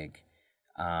be big,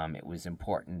 it was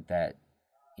important that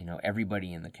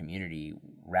everybody in the community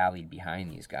rallied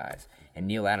behind these guys. And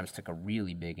Neil Adams took a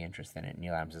really big interest in it.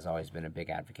 Neil Adams has always been a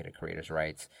big advocate of creators'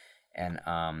 rights. And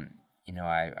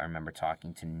I remember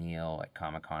talking to Neil at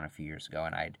Comic-Con a few years ago,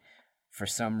 and I'd for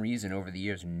some reason over the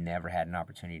years never had an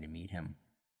opportunity to meet him.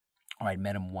 Or I'd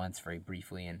met him once very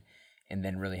briefly and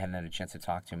then really hadn't had a chance to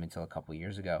talk to him until a couple of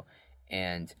years ago.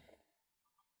 And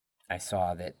I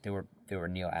saw that there were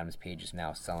Neal Adams pages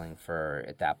now selling for,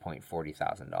 at that point,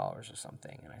 $40,000 or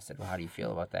something. And I said, well, how do you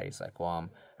feel about that? He's like, well,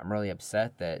 I'm really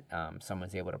upset that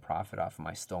someone's able to profit off of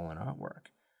my stolen artwork,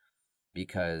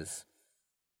 because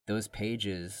those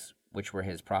pages, which were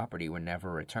his property, were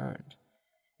never returned.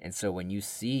 And so when you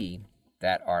see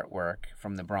that artwork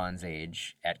from the Bronze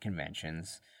Age at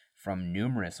conventions from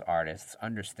numerous artists,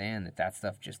 understand that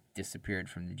stuff just disappeared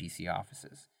from the GC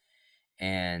offices.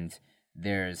 And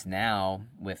there's now,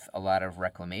 with a lot of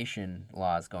reclamation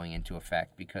laws going into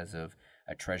effect because of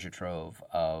a treasure trove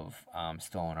of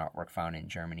stolen artwork found in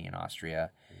Germany and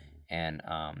Austria and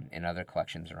in other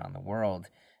collections around the world,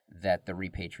 that the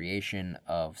repatriation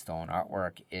of stolen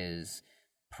artwork is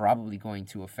probably going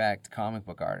to affect comic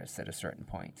book artists at a certain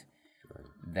point. Right.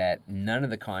 That none of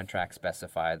the contracts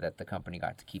specify that the company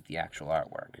got to keep the actual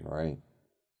artwork. Right.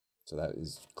 So that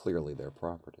is clearly their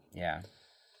property. Yeah.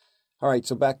 All right,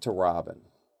 so back to Robin.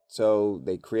 So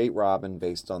they create Robin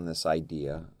based on this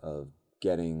idea of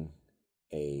getting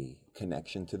a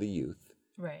connection to the youth.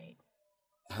 Right.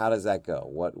 How does that go?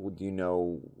 What would you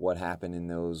know what happened in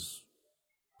those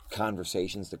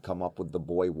conversations to come up with the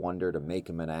boy wonder, to make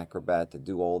him an acrobat, to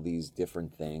do all these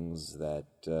different things that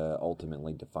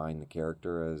ultimately define the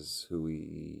character as who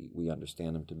we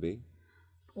understand him to be?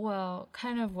 Well,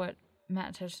 kind of what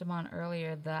Matt touched upon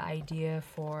earlier, the idea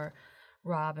for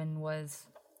Robin was,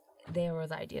 there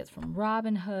was ideas from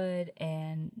Robin Hood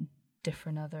and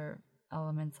different other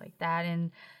elements like that,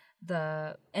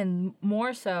 and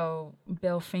more so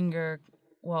Bill Finger.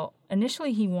 Well,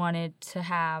 initially he wanted to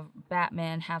have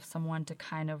Batman have someone to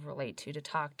kind of relate to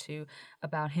talk to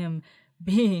about him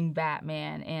being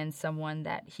Batman, and someone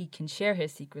that he can share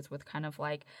his secrets with, kind of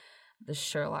like the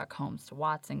Sherlock Holmes to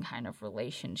Watson kind of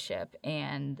relationship.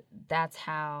 And that's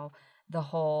how the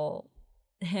whole,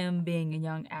 him being a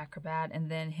young acrobat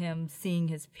and then him seeing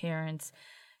his parents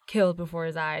killed before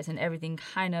his eyes, and everything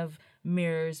kind of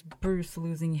mirrors Bruce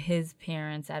losing his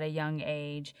parents at a young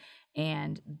age,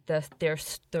 and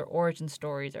their origin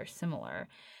stories are similar.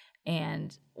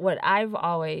 And what I've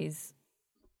always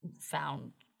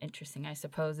found interesting, I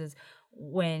suppose, is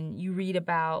when you read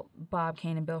about Bob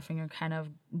Kane and Bill Finger kind of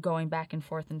going back and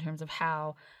forth in terms of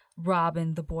how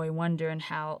Robin, the boy wonder, and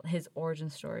how his origin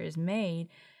story is made,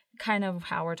 kind of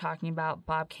how we're talking about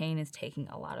Bob Kane is taking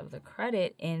a lot of the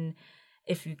credit in,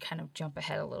 if you kind of jump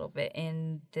ahead a little bit,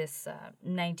 in this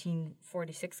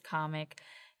 1946 comic,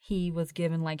 he was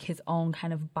given like his own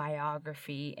kind of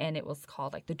biography, and it was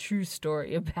called like The True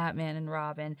Story of Batman and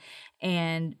Robin.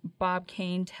 And Bob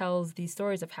Kane tells these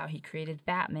stories of how he created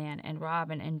Batman and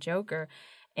Robin and Joker,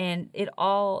 and it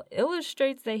all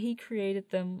illustrates that he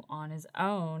created them on his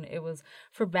own. It was,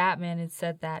 for Batman, it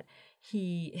said that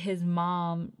his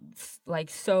mom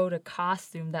like sewed a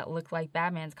costume that looked like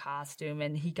Batman's costume,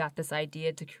 and he got this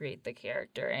idea to create the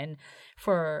character. And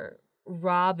for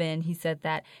Robin, he said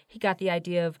that he got the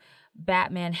idea of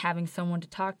Batman having someone to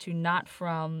talk to, not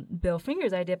from Bill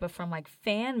Finger's idea, but from like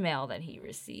fan mail that he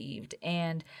received.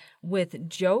 And with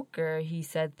Joker, he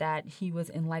said that he was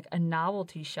in like a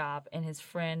novelty shop and his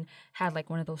friend had like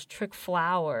one of those trick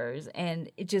flowers,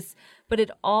 and but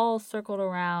it all circled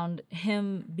around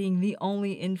him being the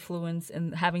only influence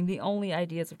and having the only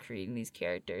ideas of creating these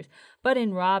characters. But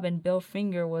in Robin, Bill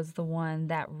Finger was the one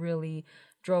that really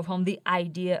drove home the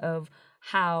idea of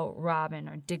how Robin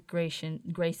or Dick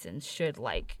Grayson should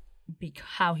like be,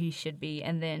 how he should be.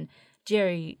 And then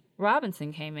Jerry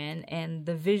Robinson came in, and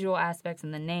the visual aspects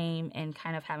and the name and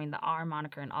kind of having the R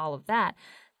moniker and all of that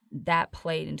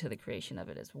played into the creation of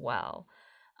it as well.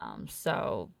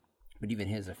 But even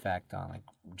his effect on, like,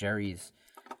 Jerry's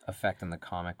effect on the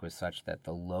comic was such that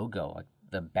the logo, like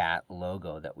the bat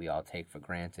logo that we all take for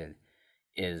granted,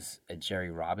 is a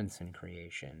Jerry Robinson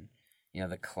creation. You know,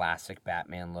 the classic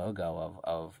Batman logo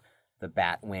of the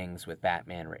bat wings with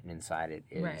Batman written inside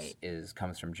it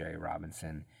comes from Jerry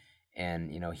Robinson.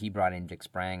 And, you know, he brought in Dick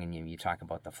Sprang, and you talk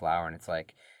about the flower, and it's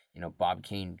like, you know, Bob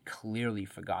Kane clearly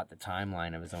forgot the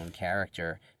timeline of his own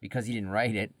character because he didn't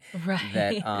write it. Right.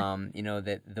 That, you know,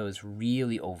 that those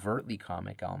really overtly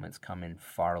comic elements come in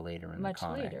far later in the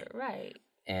comic. Much later, right.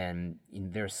 And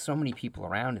there's so many people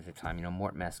around at the time, you know,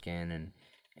 Mort Meskin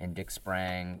and Dick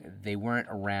Sprang. They weren't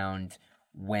around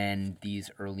when these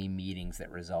early meetings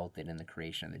that resulted in the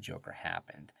creation of the Joker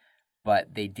happened.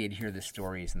 But they did hear the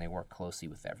stories, and they worked closely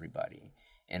with everybody.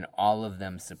 And all of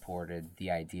them supported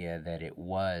the idea that it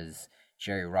was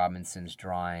Jerry Robinson's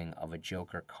drawing of a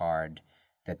Joker card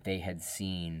that they had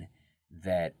seen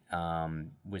that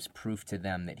was proof to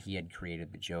them that he had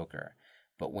created the Joker.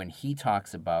 But when he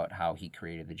talks about how he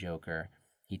created the Joker,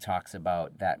 he talks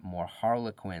about that more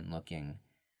Harlequin-looking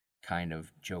kind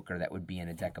of Joker that would be in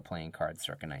a deck of playing cards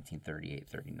circa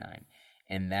 1938-39.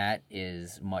 And that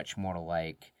is much more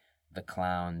like the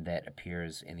clown that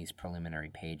appears in these preliminary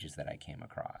pages that I came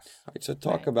across. All right, so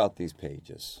talk about these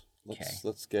pages.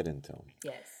 Let's get into them.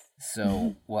 Yes.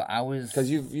 So, well, I was... Because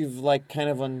you've like kind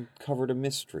of uncovered a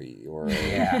mystery, or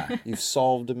Yeah. you've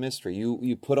solved a mystery.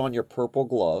 You put on your purple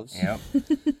gloves, Yep.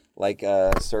 like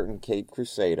a certain Cape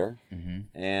Crusader,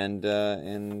 Mm-hmm.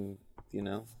 and you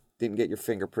know, didn't get your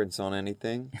fingerprints on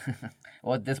anything.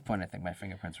 Well, at this point, I think my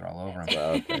fingerprints were all over him.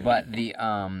 Well, okay. But the,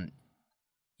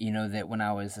 you know, that when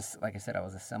I was, like I said, I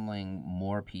was assembling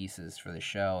more pieces for the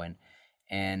show,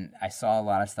 and I saw a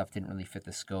lot of stuff didn't really fit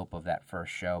the scope of that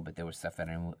first show, but there was stuff that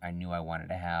I knew I wanted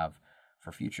to have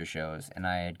for future shows. And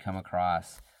I had come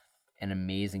across an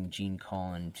amazing Gene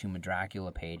Colan Tomb of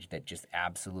Dracula page that just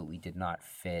absolutely did not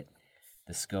fit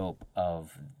the scope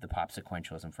of the Pop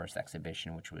Sequentialism first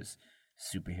exhibition, which was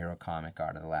superhero comic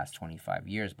art of the last 25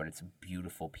 years, but it's a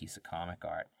beautiful piece of comic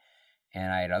art.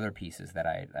 And I had other pieces that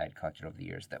I had collected over the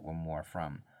years that were more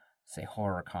from, say,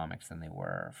 horror comics than they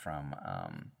were from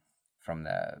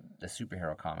the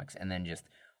superhero comics, and then just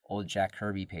old Jack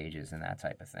Kirby pages and that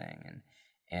type of thing.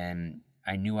 And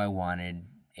I knew I wanted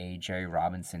a Jerry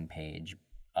Robinson page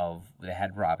that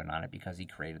had Robin on it because he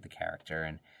created the character,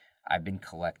 and I've been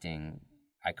collecting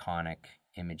iconic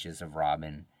images of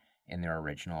Robin in their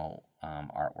original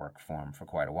artwork form for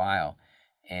quite a while.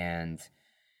 And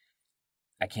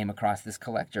I came across this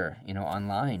collector,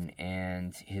 online,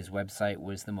 and his website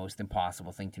was the most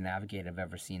impossible thing to navigate I've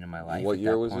ever seen in my life. What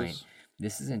year was this?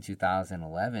 This is in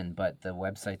 2011, but the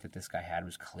website that this guy had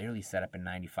was clearly set up in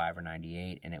 95 or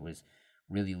 98, and it was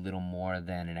really little more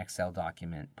than an Excel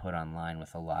document put online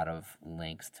with a lot of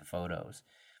links to photos.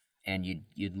 And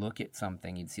you'd look at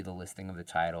something, you'd see the listing of the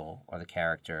title or the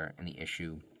character and the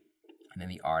issue, and then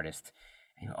the artist.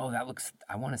 And you go,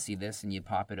 I want to see this, and you'd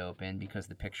pop it open because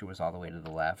the picture was all the way to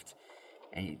the left.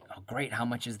 And great, how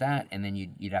much is that? And then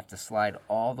you'd have to slide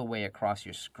all the way across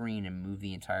your screen and move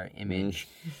the entire image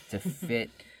to fit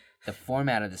the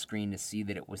format of the screen to see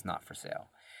that it was not for sale.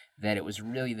 That it was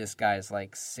really this guy's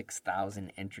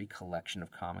 6,000 entry collection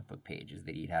of comic book pages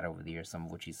that he'd had over the years, some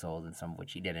of which he sold and some of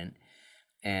which he didn't.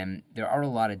 And there are a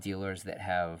lot of dealers that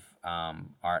have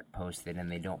art posted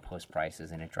and they don't post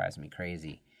prices, and it drives me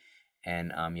crazy.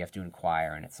 And you have to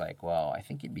inquire, and it's like, well, I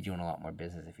think you'd be doing a lot more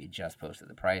business if you just posted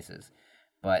the prices.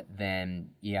 But then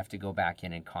you have to go back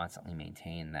in and constantly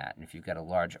maintain that. And if you've got a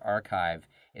large archive,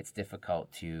 it's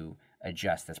difficult to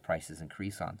adjust as prices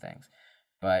increase on things.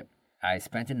 But I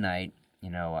spent a night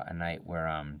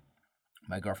where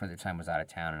my girlfriend at the time was out of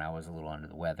town, and I was a little under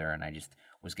the weather, and I just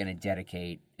was going to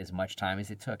dedicate as much time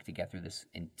as it took to get through this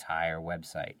entire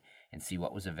website and see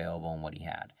what was available and what he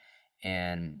had.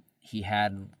 And he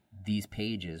had these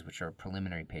pages, which are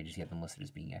preliminary pages. He had them listed as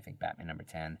being, I think, Batman number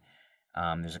 10.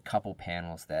 There's a couple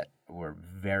panels that were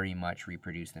very much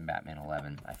reproduced in Batman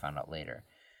 11, I found out later.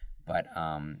 But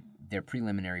they're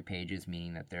preliminary pages,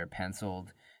 meaning that they're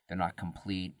penciled, they're not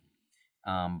complete.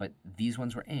 But these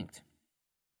ones were inked.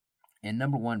 And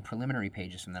number one, preliminary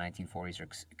pages from the 1940s are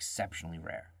exceptionally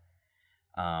rare.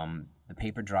 The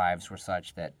paper drives were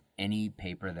such that any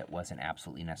paper that wasn't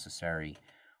absolutely necessary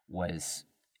was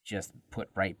just put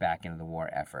right back into the war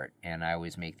effort. And I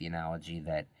always make the analogy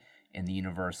that in the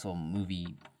Universal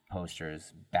movie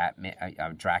posters,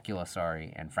 Dracula,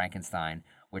 and Frankenstein,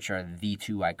 which are the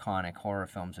two iconic horror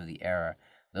films of the era,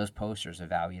 those posters are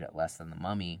valued at less than The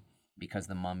Mummy because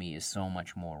The Mummy is so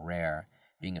much more rare,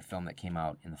 being a film that came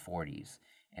out in the 40s,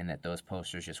 and that those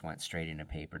posters just went straight into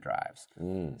paper drives.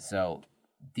 So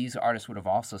these artists would have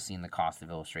also seen the cost of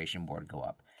illustration board go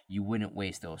up. You wouldn't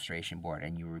waste illustration board,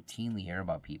 and you routinely hear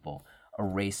about people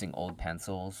erasing old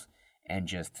pencils and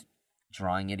just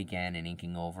drawing it again and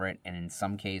inking over it, and in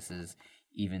some cases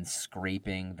even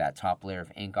scraping that top layer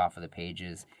of ink off of the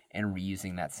pages and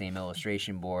reusing that same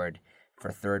illustration board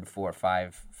for third, four,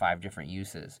 five different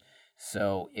uses.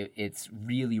 So it's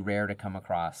really rare to come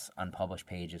across unpublished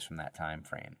pages from that time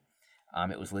frame.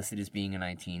 It was listed as being a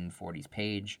 1940s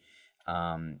page,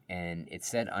 and it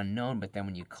said unknown, but then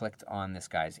when you clicked on this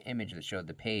guy's image that showed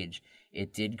the page,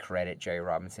 it did credit Jerry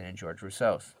Robinson and George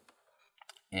Roussos.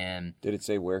 And did it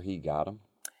say where he got them?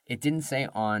 It didn't say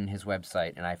on his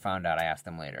website, and I found out. I asked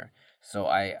him later. So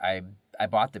I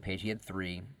bought the page. He had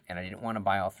 3, and I didn't want to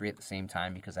buy all 3 at the same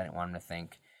time because I didn't want him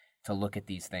to look at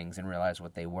these things and realize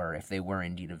what they were, if they were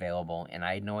indeed available. And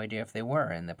I had no idea if they were,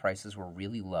 and the prices were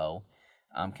really low,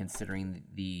 considering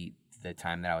the the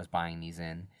time that I was buying these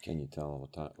in. Can you tell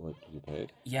what you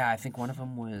paid? Yeah, I think one of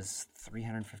them was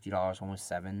 $350, one was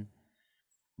 $700,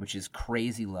 which is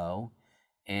crazy low.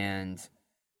 And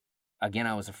again,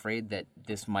 I was afraid that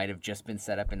this might have just been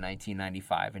set up in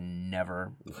 1995 and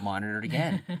never monitored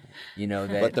again.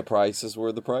 But the prices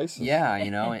were the prices. Yeah,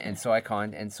 and so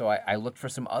I looked for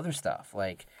some other stuff,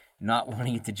 like not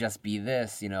wanting it to just be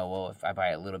this. Well, if I buy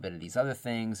a little bit of these other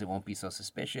things, it won't be so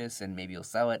suspicious, and maybe you'll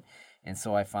sell it. And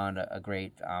so I found a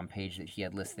great page that he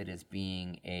had listed as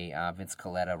being a Vince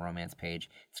Colletta romance page.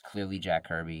 It's clearly Jack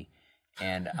Kirby,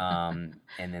 and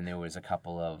then there was a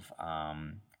couple of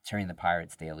Terry and the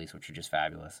Pirates dailies, which are just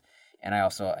fabulous. And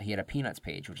he had a Peanuts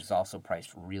page, which is also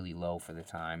priced really low for the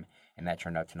time, and that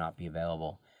turned out to not be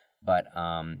available. But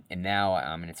and now,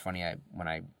 and it's funny, when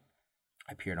I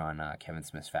appeared on Kevin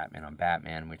Smith's Fat Man on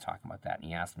Batman, we were talking about that, and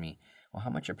he asked me, well, how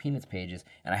much are Peanuts pages?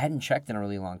 And I hadn't checked in a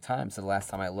really long time, so the last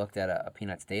time I looked at a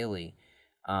Peanuts daily,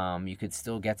 you could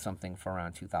still get something for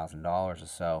around $2,000 or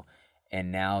so. And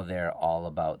now they're all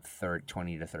about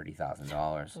 $20,000 to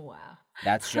 $30,000. Wow.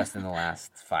 That's just in the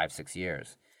last 5-6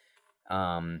 years.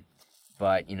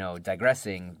 But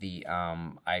digressing,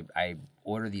 I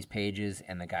ordered these pages,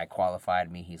 and the guy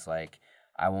qualified me. He's like,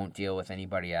 I won't deal with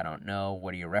anybody I don't know.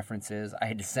 What are your references? I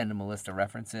had to send him a list of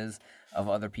references of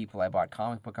other people I bought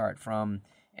comic book art from.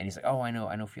 And he's like, oh, I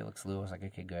know Felix Liu. I was like,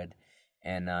 okay, good.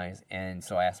 And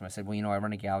so I asked him, I said, well, I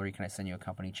run a gallery. Can I send you a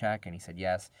company check? And he said,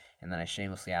 yes. And then I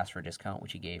shamelessly asked for a discount,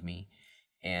 which he gave me.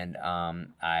 And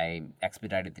I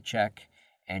expedited the check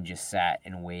and just sat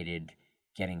and waited,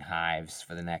 getting hives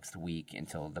for the next week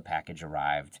until the package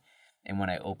arrived. And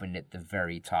when I opened it, the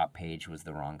very top page was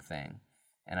the wrong thing.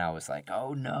 And I was like,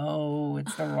 oh, no,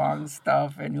 it's the wrong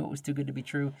stuff. I knew it was too good to be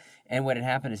true. And what had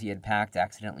happened is he had packed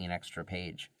accidentally an extra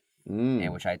page,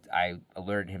 and which I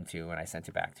alerted him to, and I sent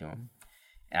it back to him.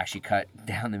 Actually cut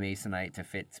down the Masonite to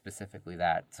fit specifically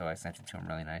that, so I sent it to him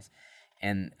really nice.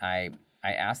 And I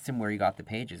asked him where he got the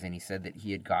pages, and he said that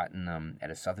he had gotten them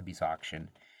at a Sotheby's auction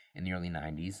in the early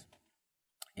 90s.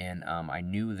 And I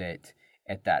knew that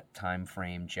at that time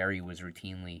frame, Jerry was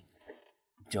routinely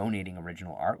donating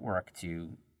original artwork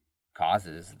to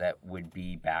causes that would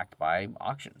be backed by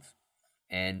auctions.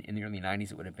 And in the early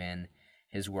 90s, it would have been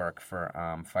his work for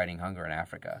fighting hunger in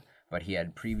Africa. But he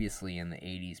had previously in the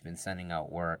 80s been sending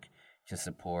out work to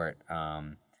support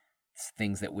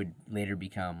things that would later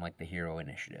become like the Hero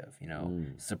Initiative,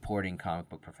 supporting comic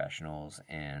book professionals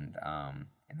and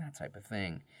that type of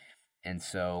thing. And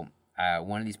so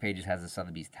one of these pages has a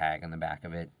Sotheby's tag on the back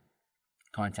of it,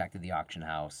 contacted the auction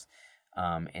house,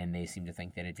 and they seemed to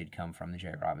think that it did come from the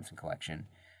Jerry Robinson collection.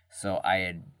 So I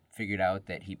had figured out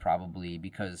that he probably,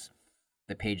 because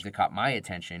the page that caught my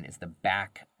attention is the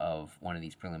back of one of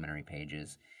these preliminary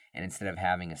pages, and instead of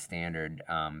having a standard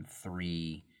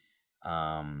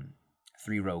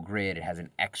three-row grid, it has an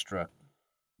extra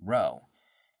row,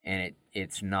 and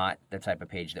it's not the type of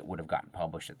page that would have gotten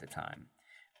published at the time,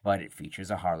 but it features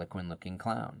a Harlequin-looking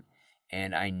clown.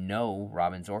 And I know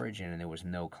Robin's origin, and there was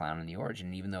no clown in the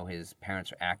origin. Even though his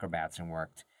parents were acrobats and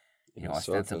worked,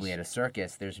 ostensibly at a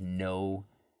circus, there's no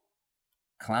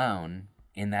clown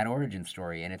in that origin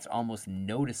story, and it's almost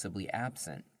noticeably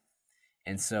absent.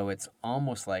 And so it's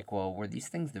almost like, well, were these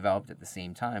things developed at the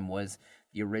same time? Was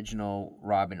the original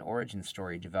Robin origin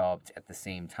story developed at the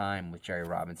same time with Jerry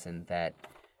Robinson, that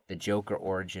the Joker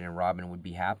origin and Robin would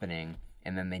be happening,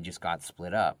 and then they just got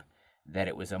split up? That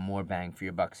it was a more bang for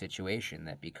your buck situation,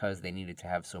 that because they needed to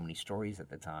have so many stories at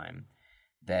the time,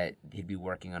 that he'd be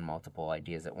working on multiple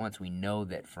ideas at once. We know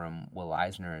that from Will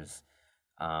Eisner's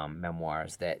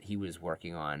memoirs that he was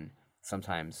working on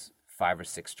sometimes 5 or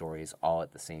 6 stories all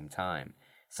at the same time.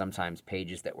 Sometimes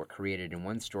pages that were created in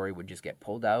one story would just get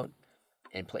pulled out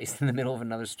and placed in the middle of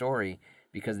another story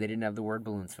because they didn't have the word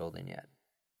balloons filled in yet.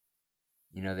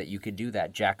 That you could do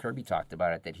that. Jack Kirby talked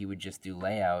about it, that he would just do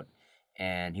layout,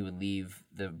 and he would leave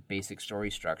the basic story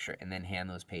structure and then hand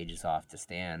those pages off to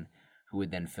Stan, who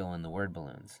would then fill in the word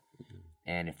balloons. Mm-hmm.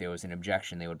 And if there was an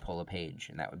objection, they would pull a page,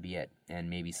 and that would be it. And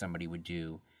maybe somebody would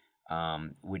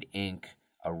would ink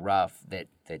a rough that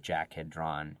Jack had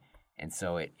drawn. And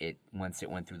so it once it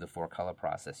went through the 4-color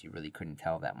process, you really couldn't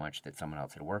tell that much that someone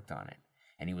else had worked on it.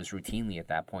 And he was routinely at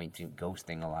that point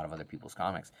ghosting a lot of other people's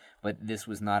comics. But this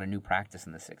was not a new practice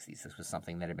in the 60s. This was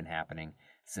something that had been happening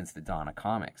since the dawn of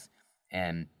comics.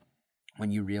 And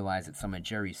when you realize that some of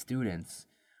Jerry's students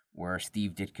were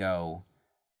Steve Ditko,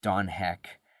 Don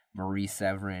Heck, Marie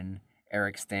Severin,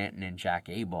 Eric Stanton, and Jack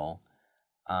Abel,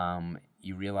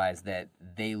 you realize that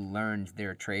they learned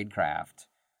their tradecraft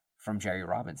from Jerry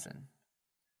Robinson.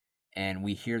 And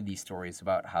we hear these stories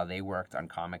about how they worked on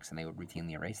comics and they would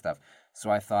routinely erase stuff. So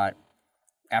I thought,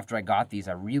 after I got these,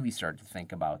 I really started to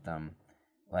think about them.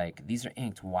 Like, these are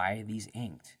inked. Why are these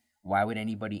inked? Why would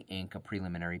anybody ink a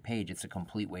preliminary page? It's a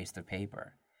complete waste of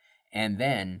paper. And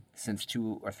then, since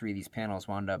 2 or 3 of these panels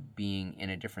wound up being in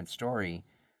a different story,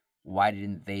 why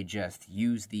didn't they just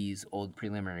use these old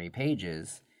preliminary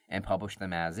pages and publish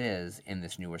them as is in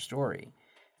this newer story?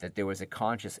 That there was a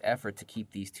conscious effort to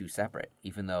keep these two separate,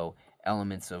 even though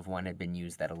elements of one had been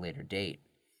used at a later date.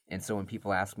 And so when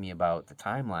people ask me about the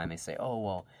timeline, they say, oh,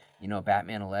 well,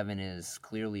 Batman 11 is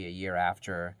clearly a year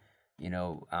after,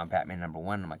 Batman number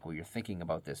 1. I'm like, well, you're thinking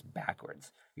about this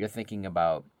backwards. You're thinking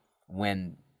about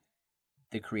when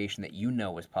the creation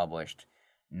that was published,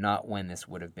 not when this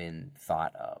would have been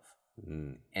thought of.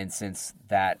 Mm. And since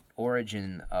that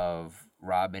origin of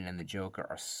Robin and the Joker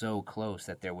are so close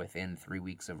that they're within 3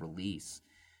 weeks of release,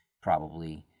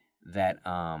 probably, that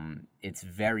it's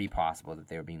very possible that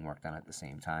they were being worked on at the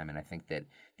same time. And I think that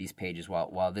these pages,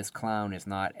 while this clown is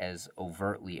not as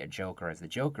overtly a Joker as the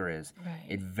Joker is, right,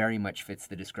 it very much fits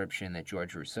the description that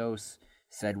George Rousseau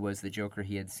said was the Joker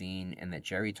he had seen and that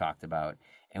Jerry talked about.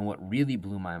 And what really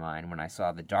blew my mind when I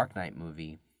saw the Dark Knight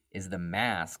movie is the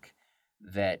mask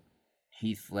that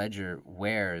Heath Ledger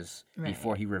wears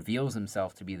before he reveals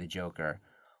himself to be the Joker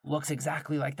looks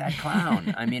exactly like that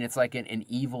clown. I mean, it's like an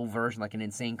evil version, like an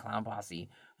Insane Clown Posse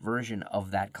version of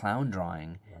that clown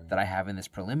drawing that I have in this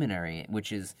preliminary,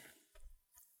 which is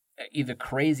either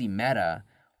crazy meta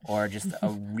or just a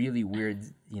really weird,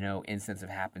 instance of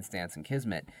happenstance and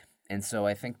kismet. And so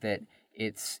I think that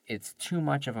it's too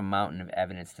much of a mountain of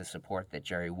evidence to support that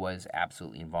Jerry was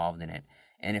absolutely involved in it.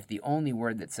 And if the only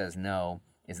word that says no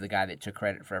is the guy that took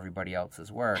credit for everybody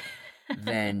else's work,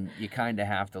 then you kind of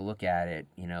have to look at it,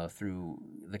 through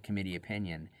the committee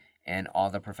opinion and all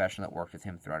the professionals that worked with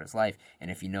him throughout his life.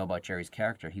 And if you know about Jerry's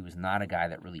character, he was not a guy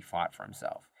that really fought for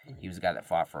himself. He was a guy that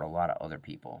fought for a lot of other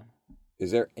people.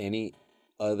 Is there any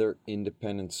other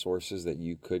independent sources that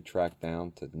you could track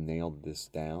down to nail this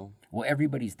down? Well,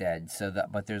 everybody's dead,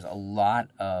 but there's a lot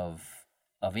of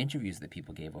interviews that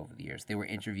people gave over the years. There were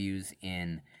interviews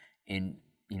in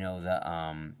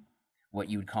the what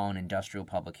you would call an industrial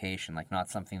publication, like not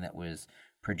something that was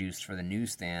produced for the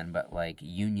newsstand, but like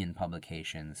union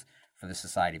publications for the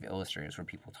Society of Illustrators where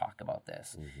people talk about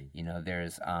this. Mm-hmm.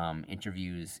 There's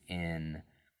interviews in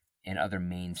other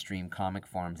mainstream comic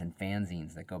forums and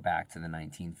fanzines that go back to the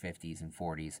 1950s and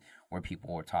 40s where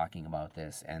people were talking about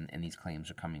this and these claims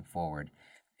are coming forward.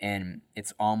 And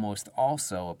it's almost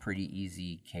also a pretty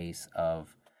easy case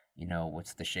of,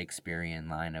 what's the Shakespearean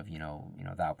line of,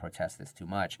 thou protestest too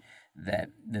much, that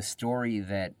the story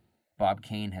that Bob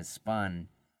Kane has spun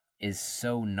is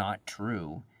so not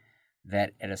true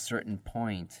that at a certain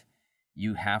point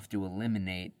you have to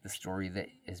eliminate the story that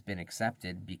has been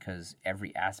accepted because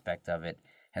every aspect of it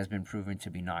has been proven to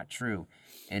be not true.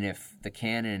 And if the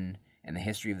canon and the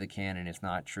history of the canon is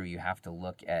not true, you have to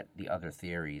look at the other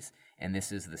theories. And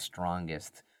this is the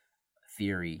strongest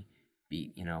theory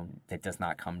that does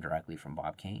not come directly from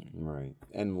Bob Kane. Right.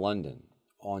 And London,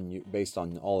 based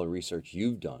on all the research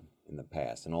you've done in the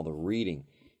past and all the reading,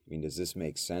 does this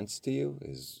make sense to you?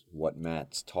 Is what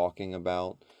Matt's talking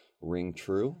about ring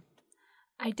true?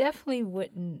 I definitely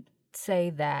wouldn't say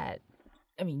that.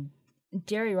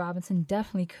 Jerry Robinson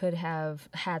definitely could have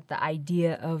had the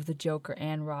idea of the Joker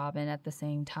and Robin at the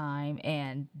same time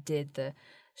and did the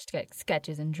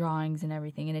sketches and drawings and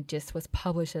everything, and it just was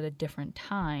published at a different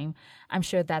time. I'm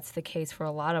sure that's the case for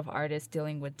a lot of artists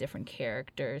dealing with different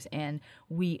characters, and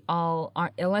we all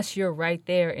aren't, unless you're right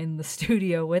there in the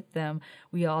studio with them,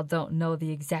 we all don't know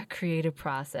the exact creative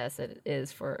process it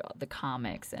is for the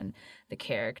comics and the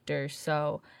characters.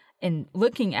 So in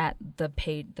looking at the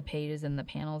pages and the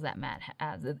panels that Matt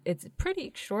has, it's pretty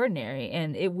extraordinary,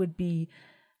 and it would be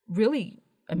really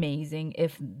amazing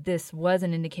if this was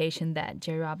an indication that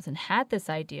Jerry Robinson had this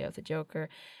idea of the Joker,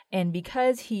 and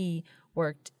because he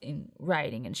worked in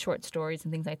writing and short stories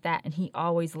and things like that, and he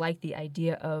always liked the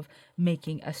idea of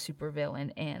making a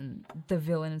supervillain and the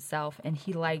villain himself, and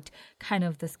he liked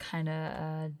this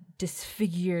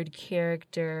disfigured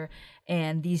character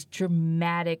and these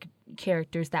dramatic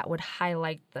characters that would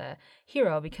highlight the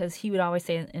hero, because he would always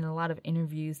say in a lot of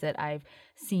interviews that I've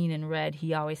seen and read,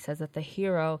 he always says that the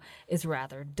hero is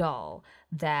rather dull,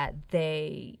 that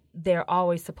they're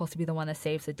always supposed to be the one that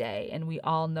saves the day, and we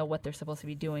all know what they're supposed to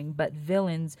be doing. But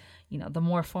villains, the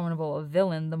more formidable a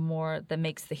villain, the more that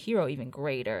makes the hero even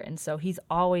greater. And so he's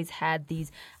always had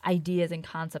these ideas and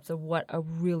concepts of what a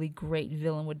really great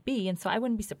villain would be. And so I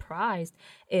wouldn't be surprised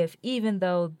if, even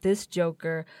though this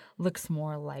Joker looks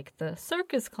more like the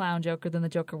circus clown Joker than the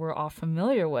Joker we're all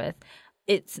familiar with,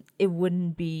 it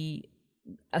wouldn't be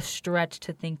a stretch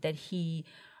to think that he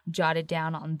jotted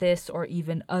down on this or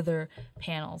even other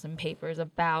panels and papers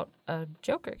about a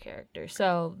Joker character.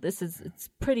 So it's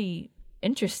pretty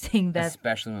interesting that,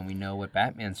 especially when we know what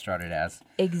Batman started as.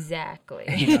 Exactly.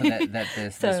 That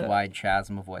this wide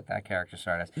chasm of what that character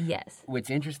started as. Yes. What's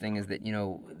interesting is that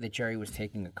that Jerry was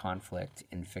taking a conflict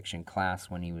in fiction class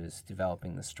when he was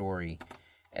developing the story,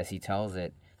 as he tells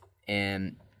it,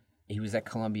 and he was at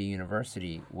Columbia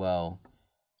University. Well,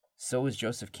 so was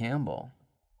Joseph Campbell.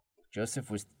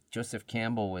 Joseph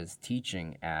Campbell was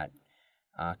teaching at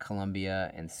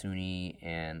Columbia and SUNY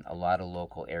and a lot of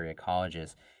local area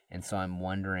colleges, and so I'm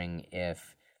wondering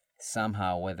if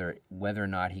somehow whether or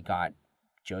not he got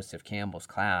Joseph Campbell's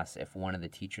class, if one of the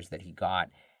teachers that he got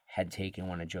had taken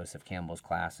one of Joseph Campbell's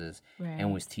classes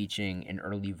and was teaching an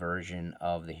early version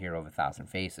of The Hero of a Thousand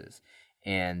Faces,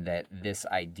 and that this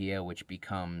idea, which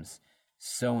becomes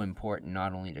so important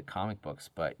not only to comic books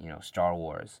but Star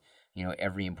Wars,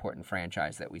 every important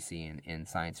franchise that we see in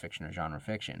science fiction or genre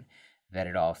fiction, that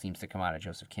it all seems to come out of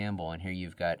Joseph Campbell. And here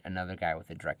you've got another guy with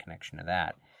a direct connection to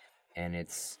that. And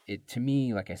it to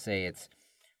me, like I say, it's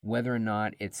whether or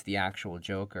not it's the actual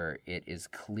Joker, it is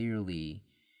clearly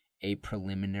a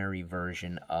preliminary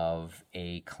version of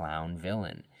a clown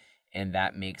villain. And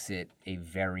that makes it a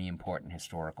very important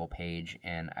historical page.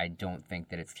 And I don't think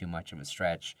that it's too much of a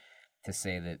stretch to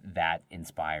say that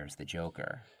inspires the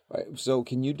Joker. Right. So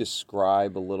can you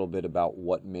describe a little bit about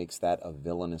what makes that a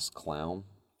villainous clown?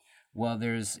 Well,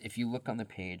 if you look on the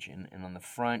page, and on the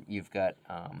front you've got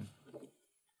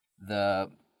the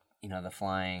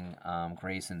flying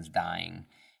Grayson's dying,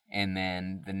 and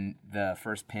then the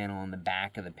first panel on the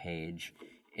back of the page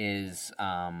is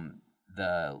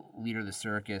the leader of the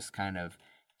circus kind of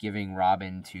giving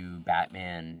Robin to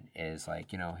Batman is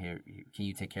like, here, can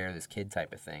you take care of this kid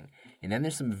type of thing. And then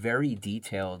there's some very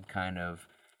detailed kind of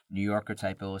New Yorker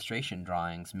type illustration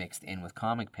drawings mixed in with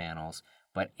comic panels,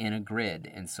 but in a grid.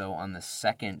 And so on the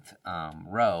second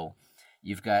row,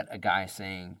 you've got a guy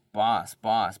saying, boss,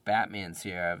 Batman's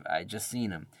here. I just seen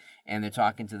him. And they're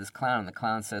talking to this clown. The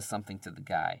clown says something to the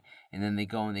guy. And then they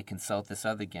go and they consult this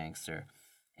other gangster.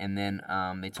 And then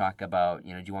they talk about, do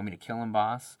you want me to kill him,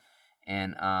 boss?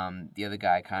 And the other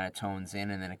guy kind of tones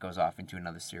in, and then it goes off into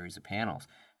another series of panels.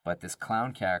 But this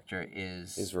clown character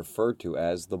is referred to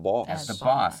as the boss. As the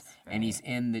boss. Right. And he's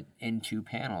in two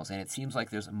panels. And it seems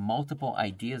like there's multiple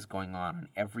ideas going on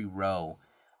every row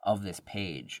of this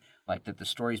page. Like that the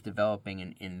story's developing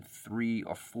in 3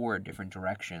 or 4 different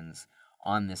directions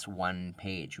on this one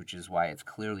page, which is why it's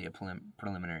clearly a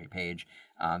preliminary page.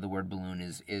 The word balloon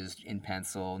is in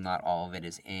pencil. Not all of it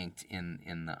is inked in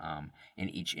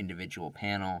each individual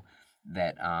panel.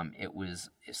 That it was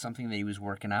something that he was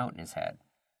working out in his head,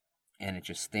 and it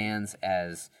just stands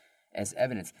as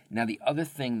evidence. Now, the other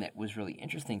thing that was really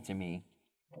interesting to me,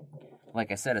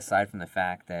 like I said, aside from the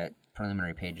fact that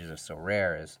preliminary pages are so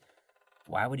rare, is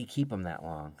why would he keep them that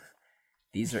long?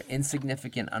 These are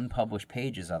insignificant, unpublished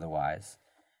pages otherwise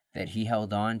that he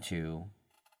held on to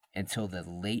until the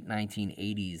late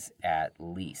 1980s at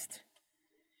least.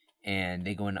 And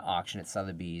they go into auction at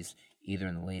Sotheby's either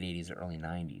in the late 80s or early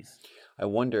 90s. I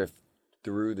wonder if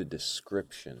through the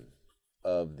description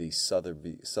of the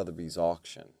Sotheby's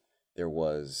auction, there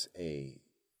was a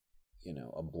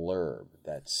blurb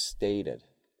that stated,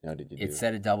 it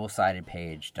said a double-sided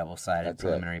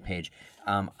preliminary page.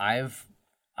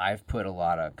 I've put a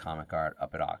lot of comic art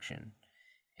up at auction,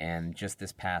 and just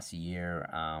this past year,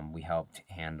 we helped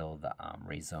handle the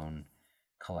Rayzone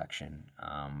collection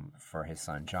for his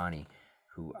son Johnny,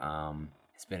 who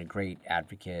has been a great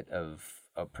advocate of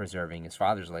preserving his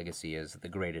father's legacy as the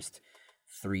greatest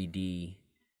 3D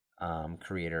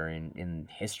creator in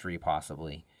history,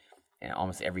 possibly. And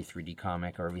almost every 3D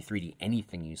comic or every 3D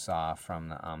anything you saw from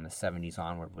the 70s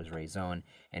onward was Rayzone,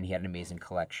 and he had an amazing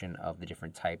collection of the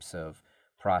different types of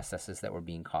processes that were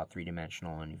being called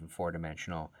 3-dimensional and even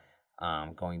 4-dimensional,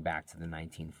 going back to the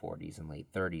 1940s and late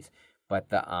 30s. But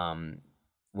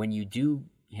when you do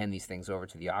hand these things over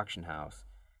to the auction house,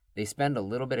 they spend a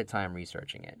little bit of time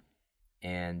researching it,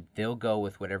 and they'll go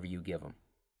with whatever you give them.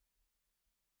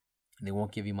 They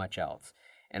won't give you much else.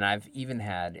 And I've even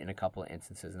had, in a couple of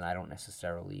instances, and I don't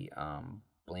necessarily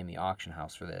blame the auction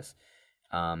house for this,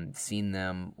 seen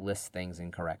them list things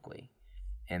incorrectly.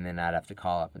 And then I'd have to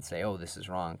call up and say, oh, this is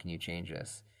wrong, can you change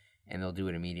this? And they'll do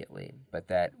it immediately. But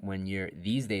that when you're,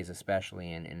 these days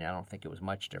especially, and I don't think it was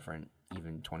much different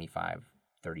even 25,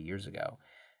 30 years ago,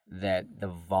 that the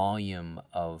volume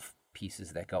of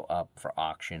pieces that go up for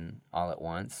auction all at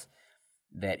once,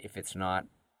 that if it's not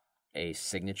a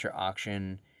signature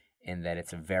auction, in that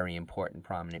it's a very important,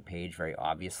 prominent page, very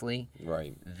obviously,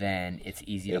 Right. then it's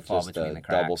easy to It's fall just between a the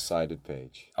cracks. double-sided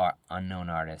page. Or unknown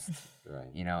artists,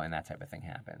 Right. and that type of thing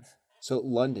happens. So,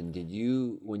 London,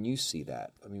 when you see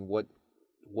that, I mean, what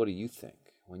do you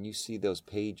think when you see those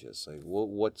pages? Like,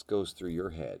 what goes through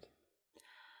your head?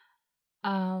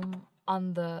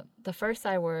 On the first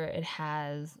side where it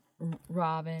has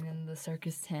Robin and the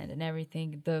circus tent and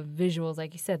everything, the visuals,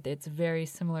 like you said, it's very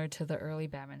similar to the early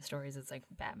Batman stories. It's like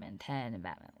Batman 10 and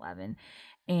Batman 11,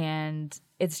 and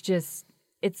it's just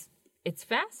it's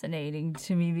fascinating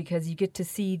to me because you get to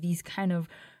see these kind of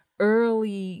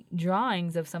early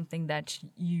drawings of something that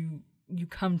you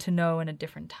come to know in a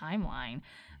different timeline,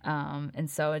 and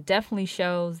so it definitely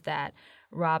shows that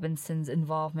Robinson's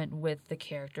involvement with the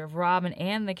character of Robin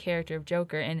and the character of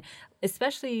Joker, and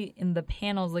especially in the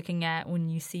panels looking at when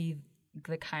you see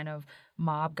the kind of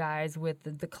mob guys with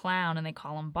the clown and they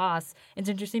call him boss. It's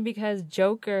interesting because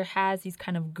Joker has these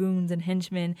kind of goons and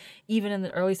henchmen even in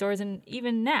the early stories, and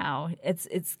even now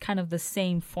it's kind of the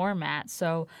same format,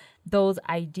 so those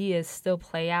ideas still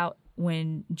play out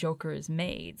when Joker is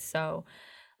made. So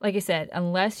like I said,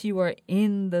 unless you are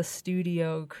in the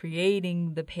studio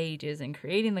creating the pages and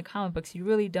creating the comic books, you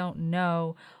really don't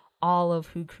know all of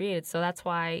who created. So that's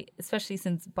why, especially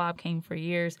since Bob Kane for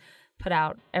years put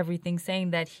out everything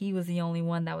saying that he was the only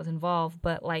one that was involved.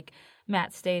 But like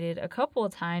Matt stated a couple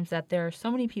of times, that there are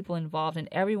so many people involved and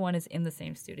everyone is in the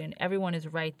same studio and everyone is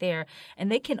right there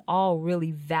and they can all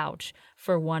really vouch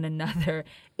for one another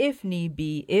if need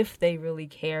be, if they really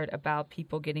cared about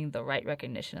people getting the right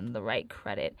recognition and the right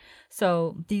credit.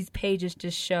 So these pages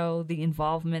just show the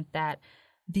involvement that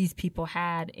these people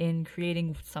had in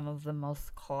creating some of the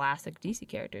most classic DC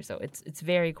characters. So it's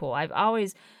very cool. I've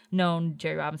always known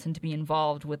Jerry Robinson to be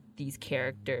involved with these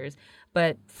characters,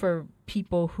 but for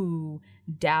people who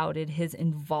doubted his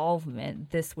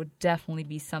involvement, this would definitely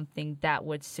be something that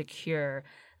would secure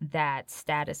that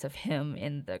status of him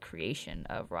in the creation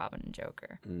of Robin and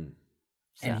Joker. Mm.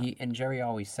 So. And Jerry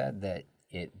always said that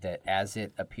as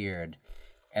it appeared,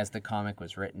 as the comic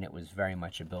was written, it was very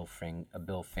much a Bill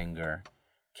Finger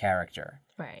character.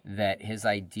 Right. That his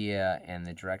idea and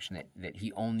the direction that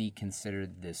he only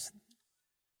considered this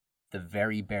the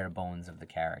very bare bones of the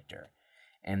character,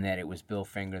 and that it was Bill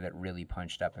Finger that really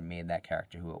punched up and made that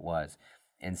character who it was.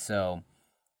 And so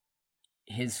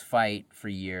his fight for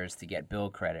years to get Bill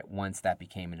credit, once that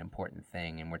became an important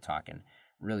thing, and we're talking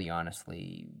really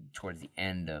honestly towards the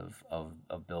end of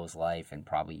Bill's life and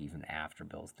probably even after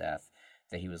Bill's death,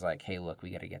 that he was like, hey, look, we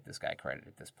got to get this guy credit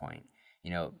at this point.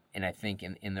 And I think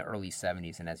in the early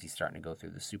 70s, and as he's starting to go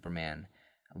through the Superman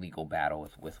legal battle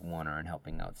with Warner and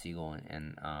helping out Siegel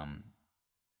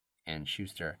and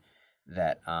Schuster,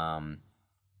 that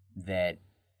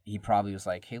he probably was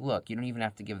like, hey, look, you don't even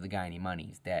have to give the guy any money.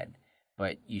 He's dead.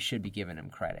 But you should be giving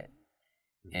him credit.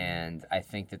 Mm-hmm. And I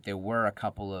think that there were a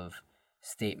couple of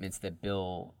statements that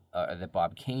that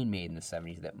Bob Kane made in the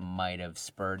 70s that might have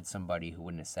spurred somebody who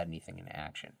wouldn't have said anything into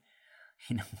action.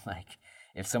 Like,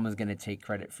 if someone's going to take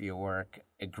credit for your work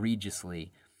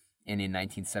egregiously, and in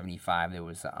 1975 there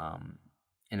was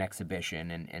an exhibition,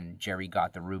 and Jerry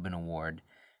got the Rubin Award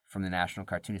from the National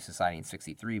Cartoonist Society in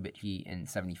 1963, but he in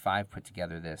 1975 put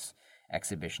together this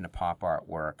exhibition of pop art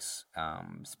works,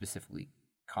 specifically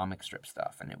comic strip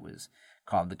stuff, and it was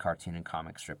called the Cartoon and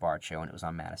Comic Strip Art Show, and it was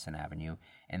on Madison Avenue,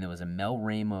 and there was a Mel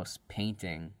Ramos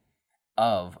painting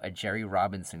of a Jerry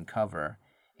Robinson cover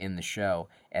in the show.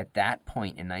 At that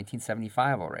point in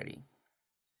 1975 already,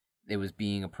 it was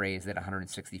being appraised at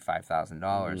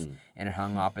 $165,000, and it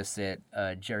hung opposite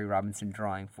a Jerry Robinson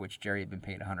drawing for which Jerry had been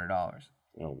paid $100.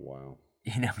 Oh, wow.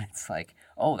 It's like,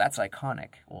 oh, that's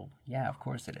iconic. Well, yeah, of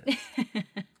course it is.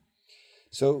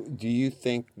 So do you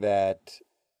think that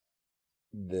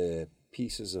the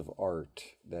pieces of art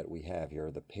that we have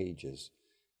here, the pages,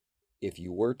 if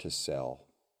you were to sell,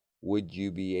 would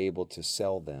you be able to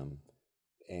sell them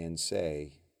and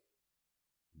say,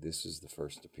 this is the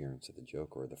first appearance of the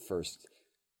Joker, or the first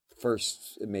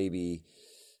maybe,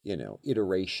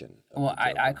 iteration of well, the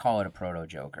Joker? I call it a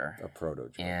proto-Joker. A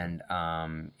proto-Joker.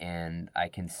 And I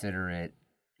consider it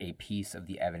a piece of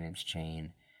the evidence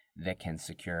chain that can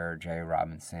secure Jerry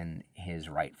Robinson his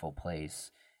rightful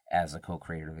place as a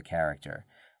co-creator of the character.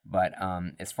 But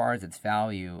as far as its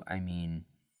value, I mean,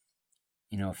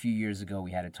 a few years ago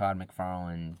we had a Todd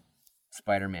McFarlane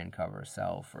Spider-Man cover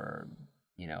sell for,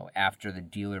 after the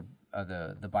dealer,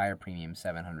 the buyer premium,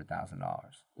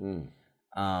 $700,000.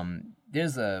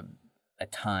 There's a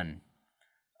ton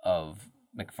of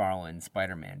McFarlane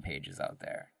Spider-Man pages out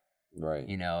there, right?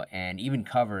 And even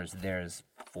covers, there's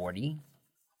 40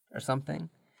 or something.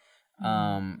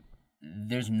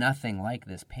 there's nothing like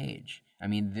this page. I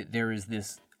mean, there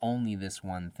is only this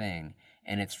one thing,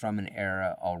 and it's from an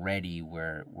era already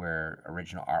where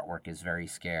original artwork is very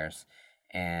scarce,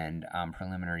 and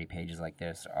preliminary pages like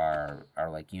this are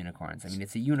like unicorns. I mean,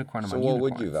 it's a unicorn among unicorns. So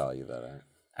what would you value that at?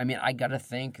 I mean, I got to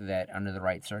think that under the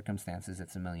right circumstances,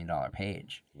 it's $1 million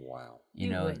page. Wow.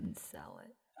 You wouldn't sell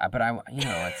it. But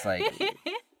it's like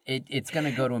it's going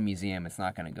to go to a museum. It's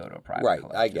not going to go to a private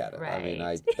collector. I get it. Right. I mean,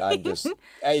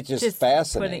 it's just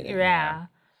fascinating.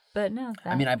 But no.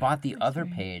 I mean, I bought the other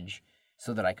page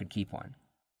so that I could keep one.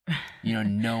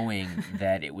 Knowing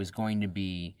that it was going to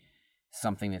be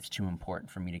something that's too important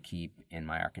for me to keep in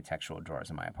my architectural drawers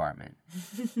in my apartment.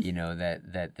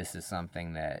 That this is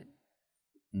something that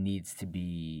needs to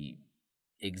be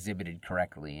exhibited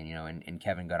correctly, and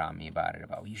Kevin got on me about it,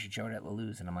 you should show it at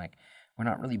Lalouse, and I'm like, we're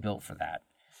not really built for that,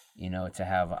 to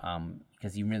have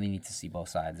because you really need to see both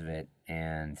sides of it,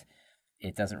 and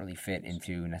it doesn't really fit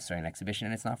into necessarily an exhibition,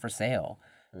 and it's not for sale,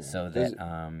 so that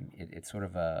it's sort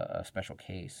of a special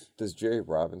case. Does Jerry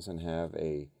Robinson have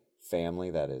a family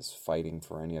that is fighting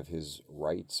for any of his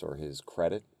rights or his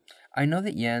credit? I know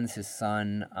that Jens, his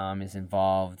son, is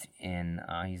involved in.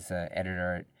 He's an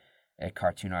editor at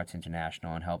Cartoon Arts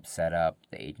International and helped set up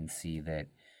the agency that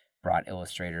brought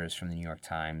illustrators from the New York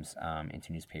Times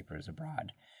into newspapers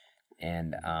abroad.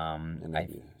 And have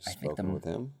you spoken with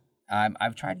him?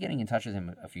 I've tried getting in touch with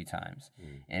him a few times,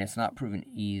 and it's not proven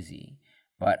easy.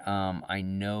 But I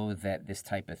know that this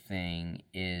type of thing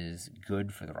is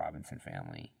good for the Robinson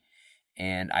family,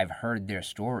 and I've heard their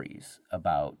stories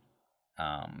about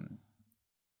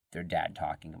their dad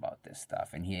talking about this stuff,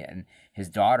 and his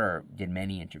daughter did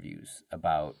many interviews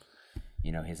about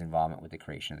his involvement with the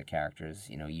creation of the characters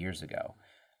years ago.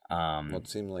 Well, it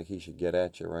seemed like he should get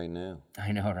at you right now.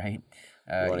 I know, right?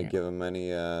 You want to give him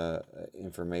any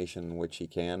information which he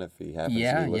can if he happens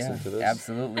to be listening to this?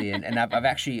 Absolutely. And I've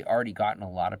actually already gotten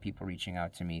a lot of people reaching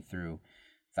out to me through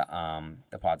the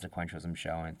Podsequentialism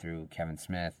show and through Kevin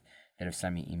Smith that have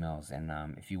sent me emails. And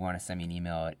if you want to send me an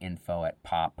email at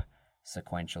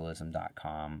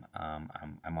info@popsequentialism.com,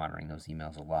 I'm monitoring those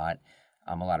emails a lot.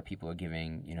 A lot of people are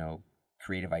giving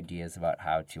creative ideas about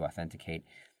how to authenticate.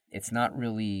 It's not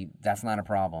really, that's not a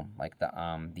problem. Like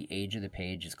the age of the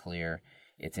page is clear.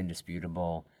 It's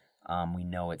indisputable. We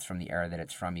know it's from the era that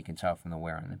it's from. You can tell from the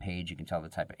wear on the page. You can tell the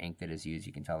type of ink that is used.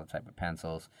 You can tell the type of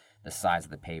pencils, the size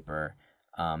of the paper.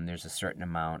 There's a certain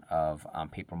amount of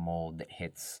paper mold that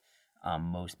hits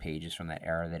most pages from that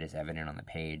era that is evident on the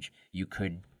page. You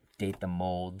could date the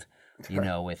mold,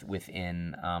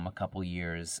 within a couple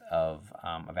years of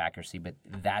accuracy, but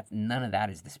none of that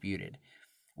is disputed.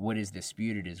 What is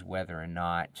disputed is whether or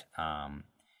not,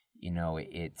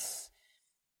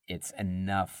 it's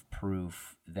enough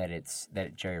proof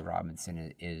that Jerry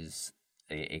Robinson is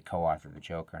a co-author of the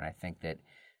Joker, and I think that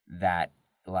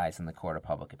lies in the court of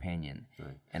public opinion.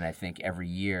 Right. And I think every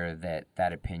year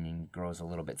that opinion grows a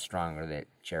little bit stronger that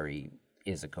Jerry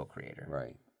is a co-creator.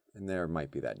 Right. And there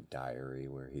might be that diary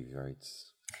where he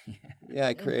writes, yeah,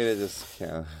 I created this.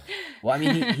 Well, I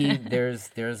mean,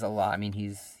 there's a lot. I mean,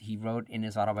 he wrote in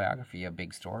his autobiography a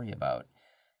big story about,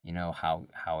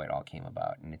 how it all came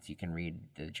about, and you can read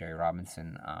the Jerry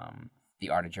Robinson, the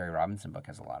Art of Jerry Robinson book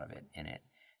has a lot of it in it.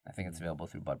 I think it's available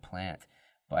through Bud Plant,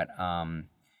 but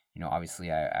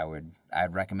obviously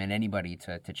I'd recommend anybody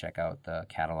to check out the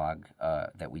catalog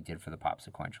that we did for the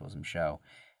Popsequentialism show.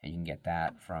 And you can get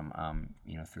that from,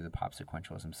 through the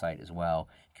Popsequentialism site as well.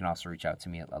 You can also reach out to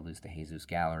me at La Luz de Jesus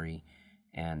Gallery.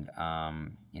 And,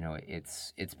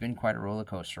 it's been quite a roller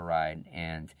coaster ride.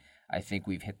 And I think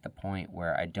we've hit the point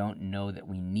where I don't know that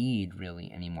we need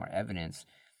really any more evidence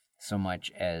so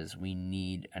much as we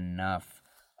need enough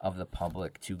of the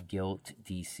public to guilt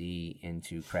DC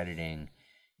into crediting,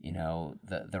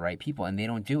 the right people. And they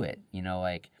don't do it.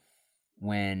 Like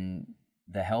when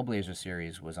the Hellblazer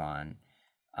series was on,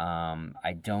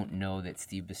 I don't know that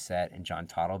Steve Bissette and John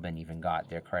Totleben even got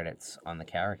their credits on the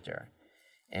character.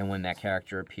 And when that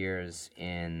character appears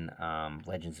in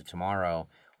Legends of Tomorrow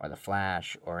or The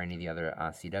Flash or any of the other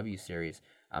CW series,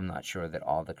 I'm not sure that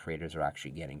all the creators are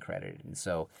actually getting credited. And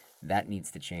so that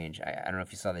needs to change. I don't know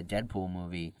if you saw the Deadpool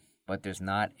movie, but there's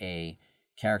not a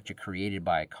character created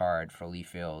by a card for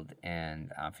Liefeld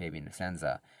and Fabian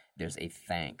Nicieza. There's a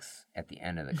thanks at the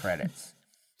end of the credits.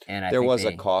 And there was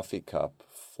a coffee cup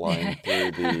flying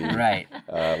through the right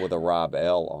with a Rob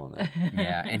L on it.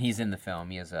 Yeah, and he's in the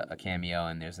film. He has a cameo,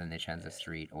 and there's a Nicieza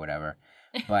Street or whatever.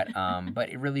 But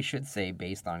it really should say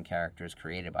based on characters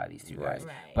created by these two guys.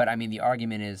 Right. But I mean, the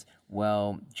argument is,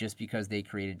 well, just because they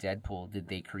created Deadpool, did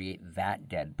they create that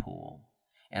Deadpool?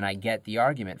 And I get the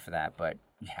argument for that, but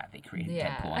Yeah, they created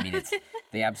Yeah. Deadpool. I mean,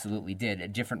 they absolutely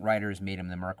did. Different writers made him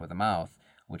the Merc with a mouth,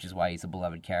 which is why he's a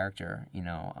beloved character,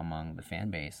 among the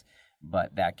fan base.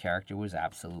 But that character was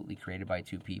absolutely created by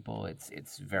two people.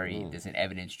 It's very there's an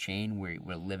evidence chain where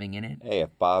we're living in it. Hey, if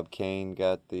Bob Kane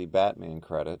got the Batman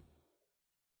credit,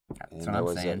 That's what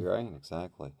I'm saying. Right,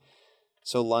 exactly.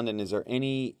 So, London, is there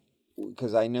any?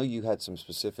 Because I know you had some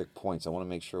specific points. I want to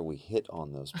make sure we hit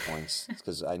on those points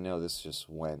because I know this just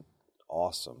went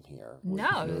awesome here.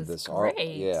 No, it was this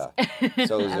great. Yeah.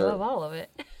 So I love all of it.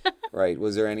 Right.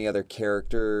 Was there any other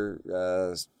character?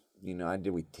 Did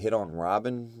we hit on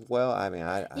Robin well? I mean,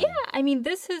 I mean,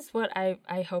 this is what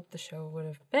I hope the show would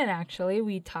have been, actually.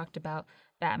 We talked about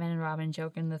Batman and Robin,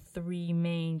 Joker, and the three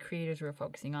main creators we were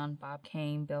focusing on, Bob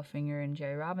Kane, Bill Finger, and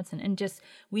Jerry Robinson. And just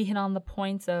we hit on the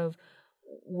points of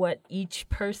what each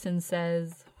person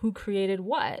says, who created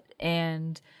what.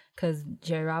 And because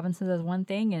Jerry Robinson says one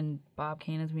thing and Bob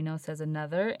Kane, as we know, says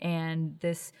another. And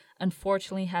this,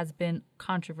 unfortunately, has been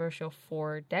controversial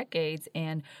for decades.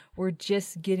 And we're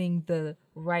just getting the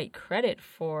right credit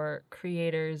for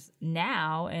creators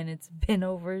now. And it's been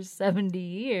over 70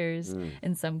 years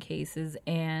in some cases.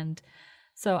 And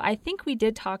so I think we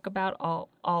did talk about all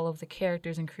of the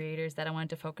characters and creators that I wanted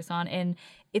to focus on. And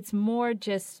it's more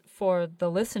just for the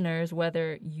listeners,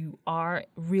 whether you are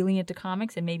really into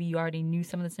comics and maybe you already knew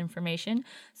some of this information,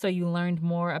 so you learned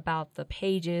more about the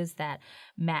pages that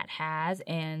Matt has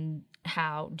and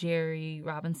how Jerry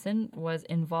Robinson was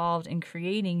involved in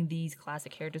creating these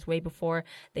classic characters way before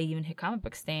they even hit comic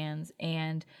book stands.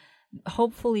 And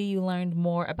hopefully you learned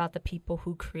more about the people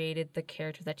who created the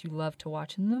characters that you love to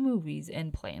watch in the movies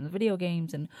and play in the video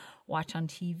games and watch on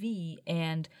TV,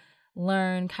 and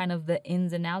learn kind of the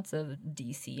ins and outs of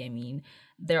DC. I mean,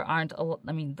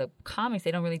 the comics,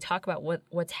 they don't really talk about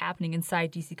what's happening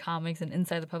inside DC Comics and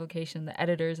inside the publication, the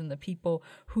editors and the people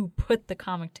who put the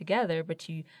comic together. But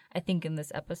I think in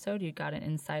this episode, you got an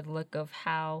inside look of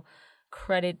how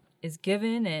credit is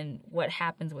given and what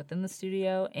happens within the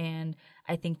studio. And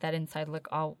I think that inside look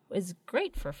is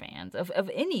great for fans of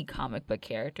any comic book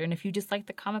character. And if you just like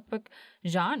the comic book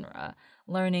genre,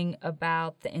 learning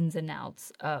about the ins and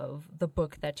outs of the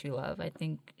book that you love, I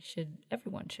think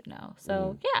everyone should know.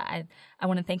 So yeah, I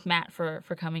want to thank Matt for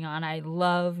coming on. I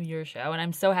love your show, and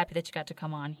I'm so happy that you got to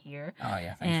come on here. Oh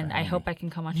yeah, thanks and for I having hope me. I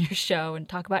can come on your show and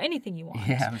talk about anything you want.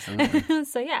 Yeah, absolutely.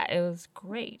 So yeah, it was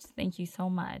great. Thank you so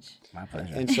much. My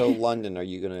pleasure. And so, London, are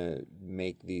you going to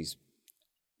make these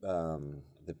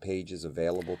the pages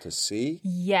available to see?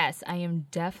 Yes, I am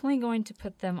definitely going to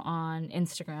put them on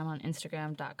Instagram, on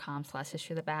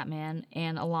Instagram.com/historyofthebatman,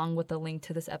 and along with the link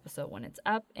to this episode when it's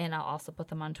up. And I'll also put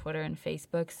them on Twitter and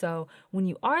Facebook. So when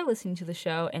you are listening to the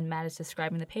show and Matt is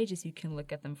describing the pages, you can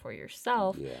look at them for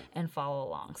yourself and follow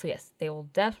along. So yes, they will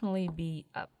definitely be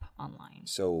up online.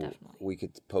 So we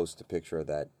could post a picture of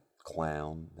that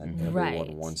clown that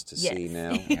everyone wants to see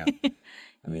now. Yeah.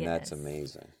 I mean, that's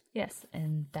amazing. Yes,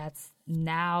 and that's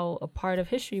now a part of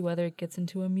history, whether it gets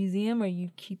into a museum or you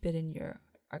keep it in your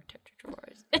architecture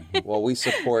drawers. Well, we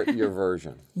support your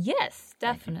version. Yes,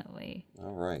 definitely.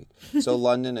 All right. So,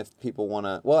 London, if people want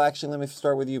to... Well, actually, let me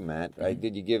start with you, Matt.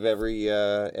 Did you give every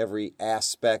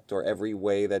aspect or every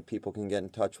way that people can get in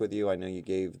touch with you? I know you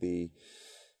gave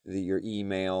your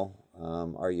email.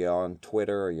 Are you on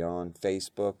Twitter? Are you on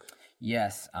Facebook?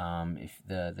 Yes, if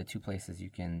the two places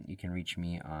you can reach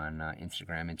me on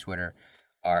Instagram and Twitter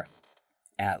are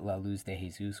at La Luz de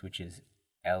Jesus, which is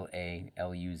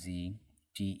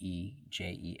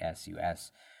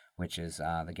LALUZDEJESUS, which is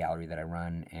the gallery that I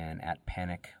run, and at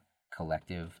Panic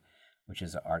Collective, which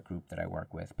is an art group that I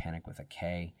work with, Panic with a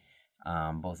K.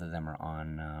 Both of them are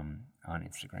on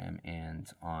Instagram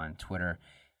and on Twitter.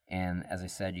 And as I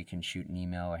said, you can shoot an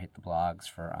email or hit the blogs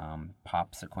for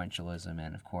Pop Sequentialism,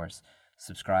 and of course,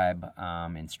 subscribe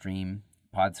and stream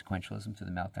Pod Sequentialism through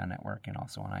the Meltdown Network and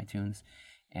also on iTunes.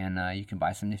 And you can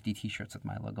buy some nifty T-shirts with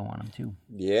my logo on them too.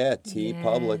 Yeah,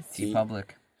 TeePublic.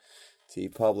 TeePublic.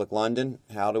 TeePublic. London,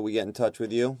 how do we get in touch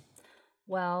with you?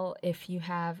 Well, if you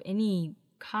have any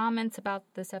comments about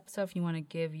this episode, if you want to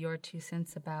give your 2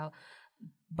 cents about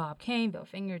Bob Kane, Bill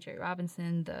Finger, Jerry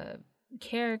Robinson, the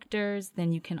characters,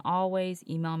 then you can always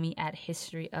email me at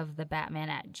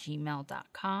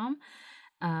historyofthebatman@gmail.com.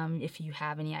 If you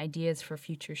have any ideas for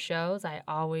future shows, I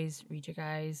always read your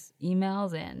guys'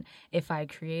 emails, and if I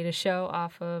create a show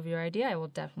off of your idea, I will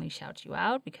definitely shout you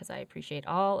out because I appreciate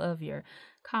all of your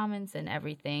comments and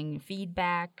everything,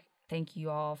 feedback. Thank you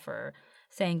all for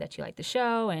saying that you like the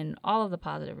show and all of the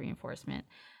positive reinforcement.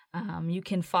 You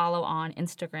can follow on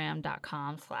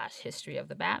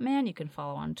Instagram.com/historyofthebatman. You can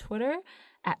follow on Twitter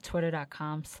at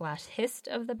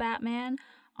twitter.com/histofthebatman.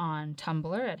 on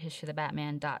Tumblr at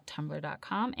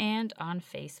historyofthebatman.tumblr.com and on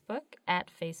Facebook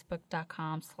at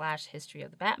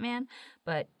facebook.com/historyofthebatman.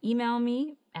 But email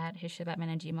me at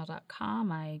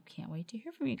historyofthebatman@gmail.com. I can't wait to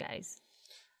hear from you guys.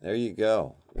 There you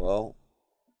go. Well,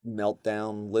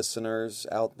 Meltdown listeners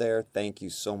out there, thank you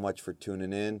so much for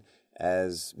tuning in.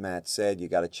 As Matt said, you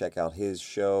got to check out his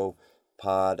show,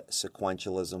 Pod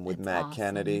Sequentialism with Matt awesome.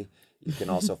 Kennedy. You can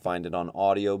also find it on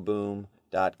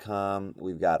audioboom.com.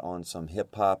 We've got On Some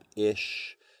Hip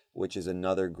Hop-ish, which is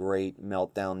another great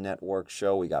Meltdown Network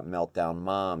show. We got Meltdown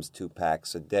Moms, 2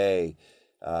 packs a day,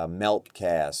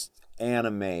 Meltcast,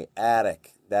 Anime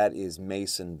Attic. That is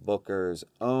Mason Booker's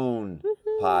own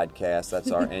podcast.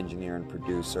 That's our engineer and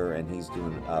producer, and he's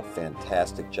doing a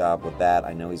fantastic job with that.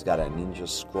 I know he's got a Ninja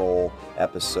Scroll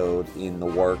episode in the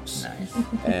works. Nice.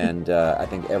 And I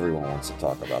think everyone wants to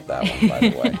talk about that one, by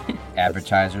the way.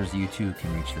 Advertisers, you too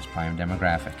can reach this prime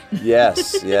demographic.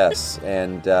 Yes.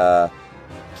 And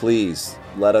please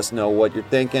let us know what you're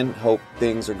thinking. Hope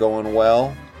things are going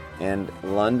well. And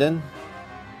London?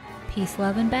 Peace,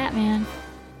 love, and Batman.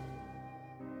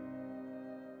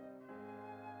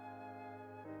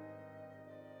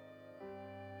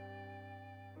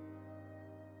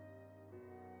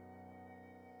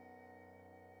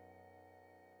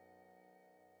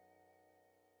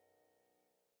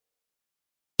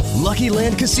 Lucky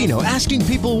Land Casino, asking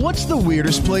people, what's the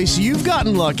weirdest place you've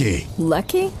gotten lucky?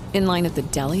 Lucky? In line at the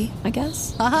deli, I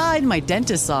guess? Aha, in my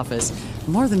dentist's office.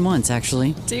 More than once,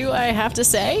 actually. Do I have to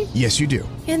say? Yes, you do.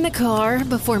 In the car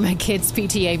before my kids'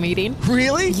 PTA meeting.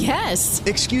 Really? Yes.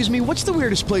 Excuse me, what's the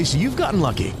weirdest place you've gotten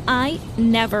lucky? I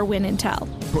never win and tell.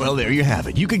 Well, there you have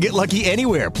it. You can get lucky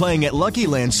anywhere, playing at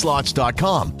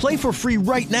LuckyLandSlots.com. Play for free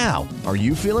right now. Are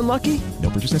you feeling lucky? No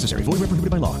purchase necessary. Void where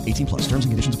prohibited by law. 18+. Terms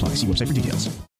and conditions apply. See website for details.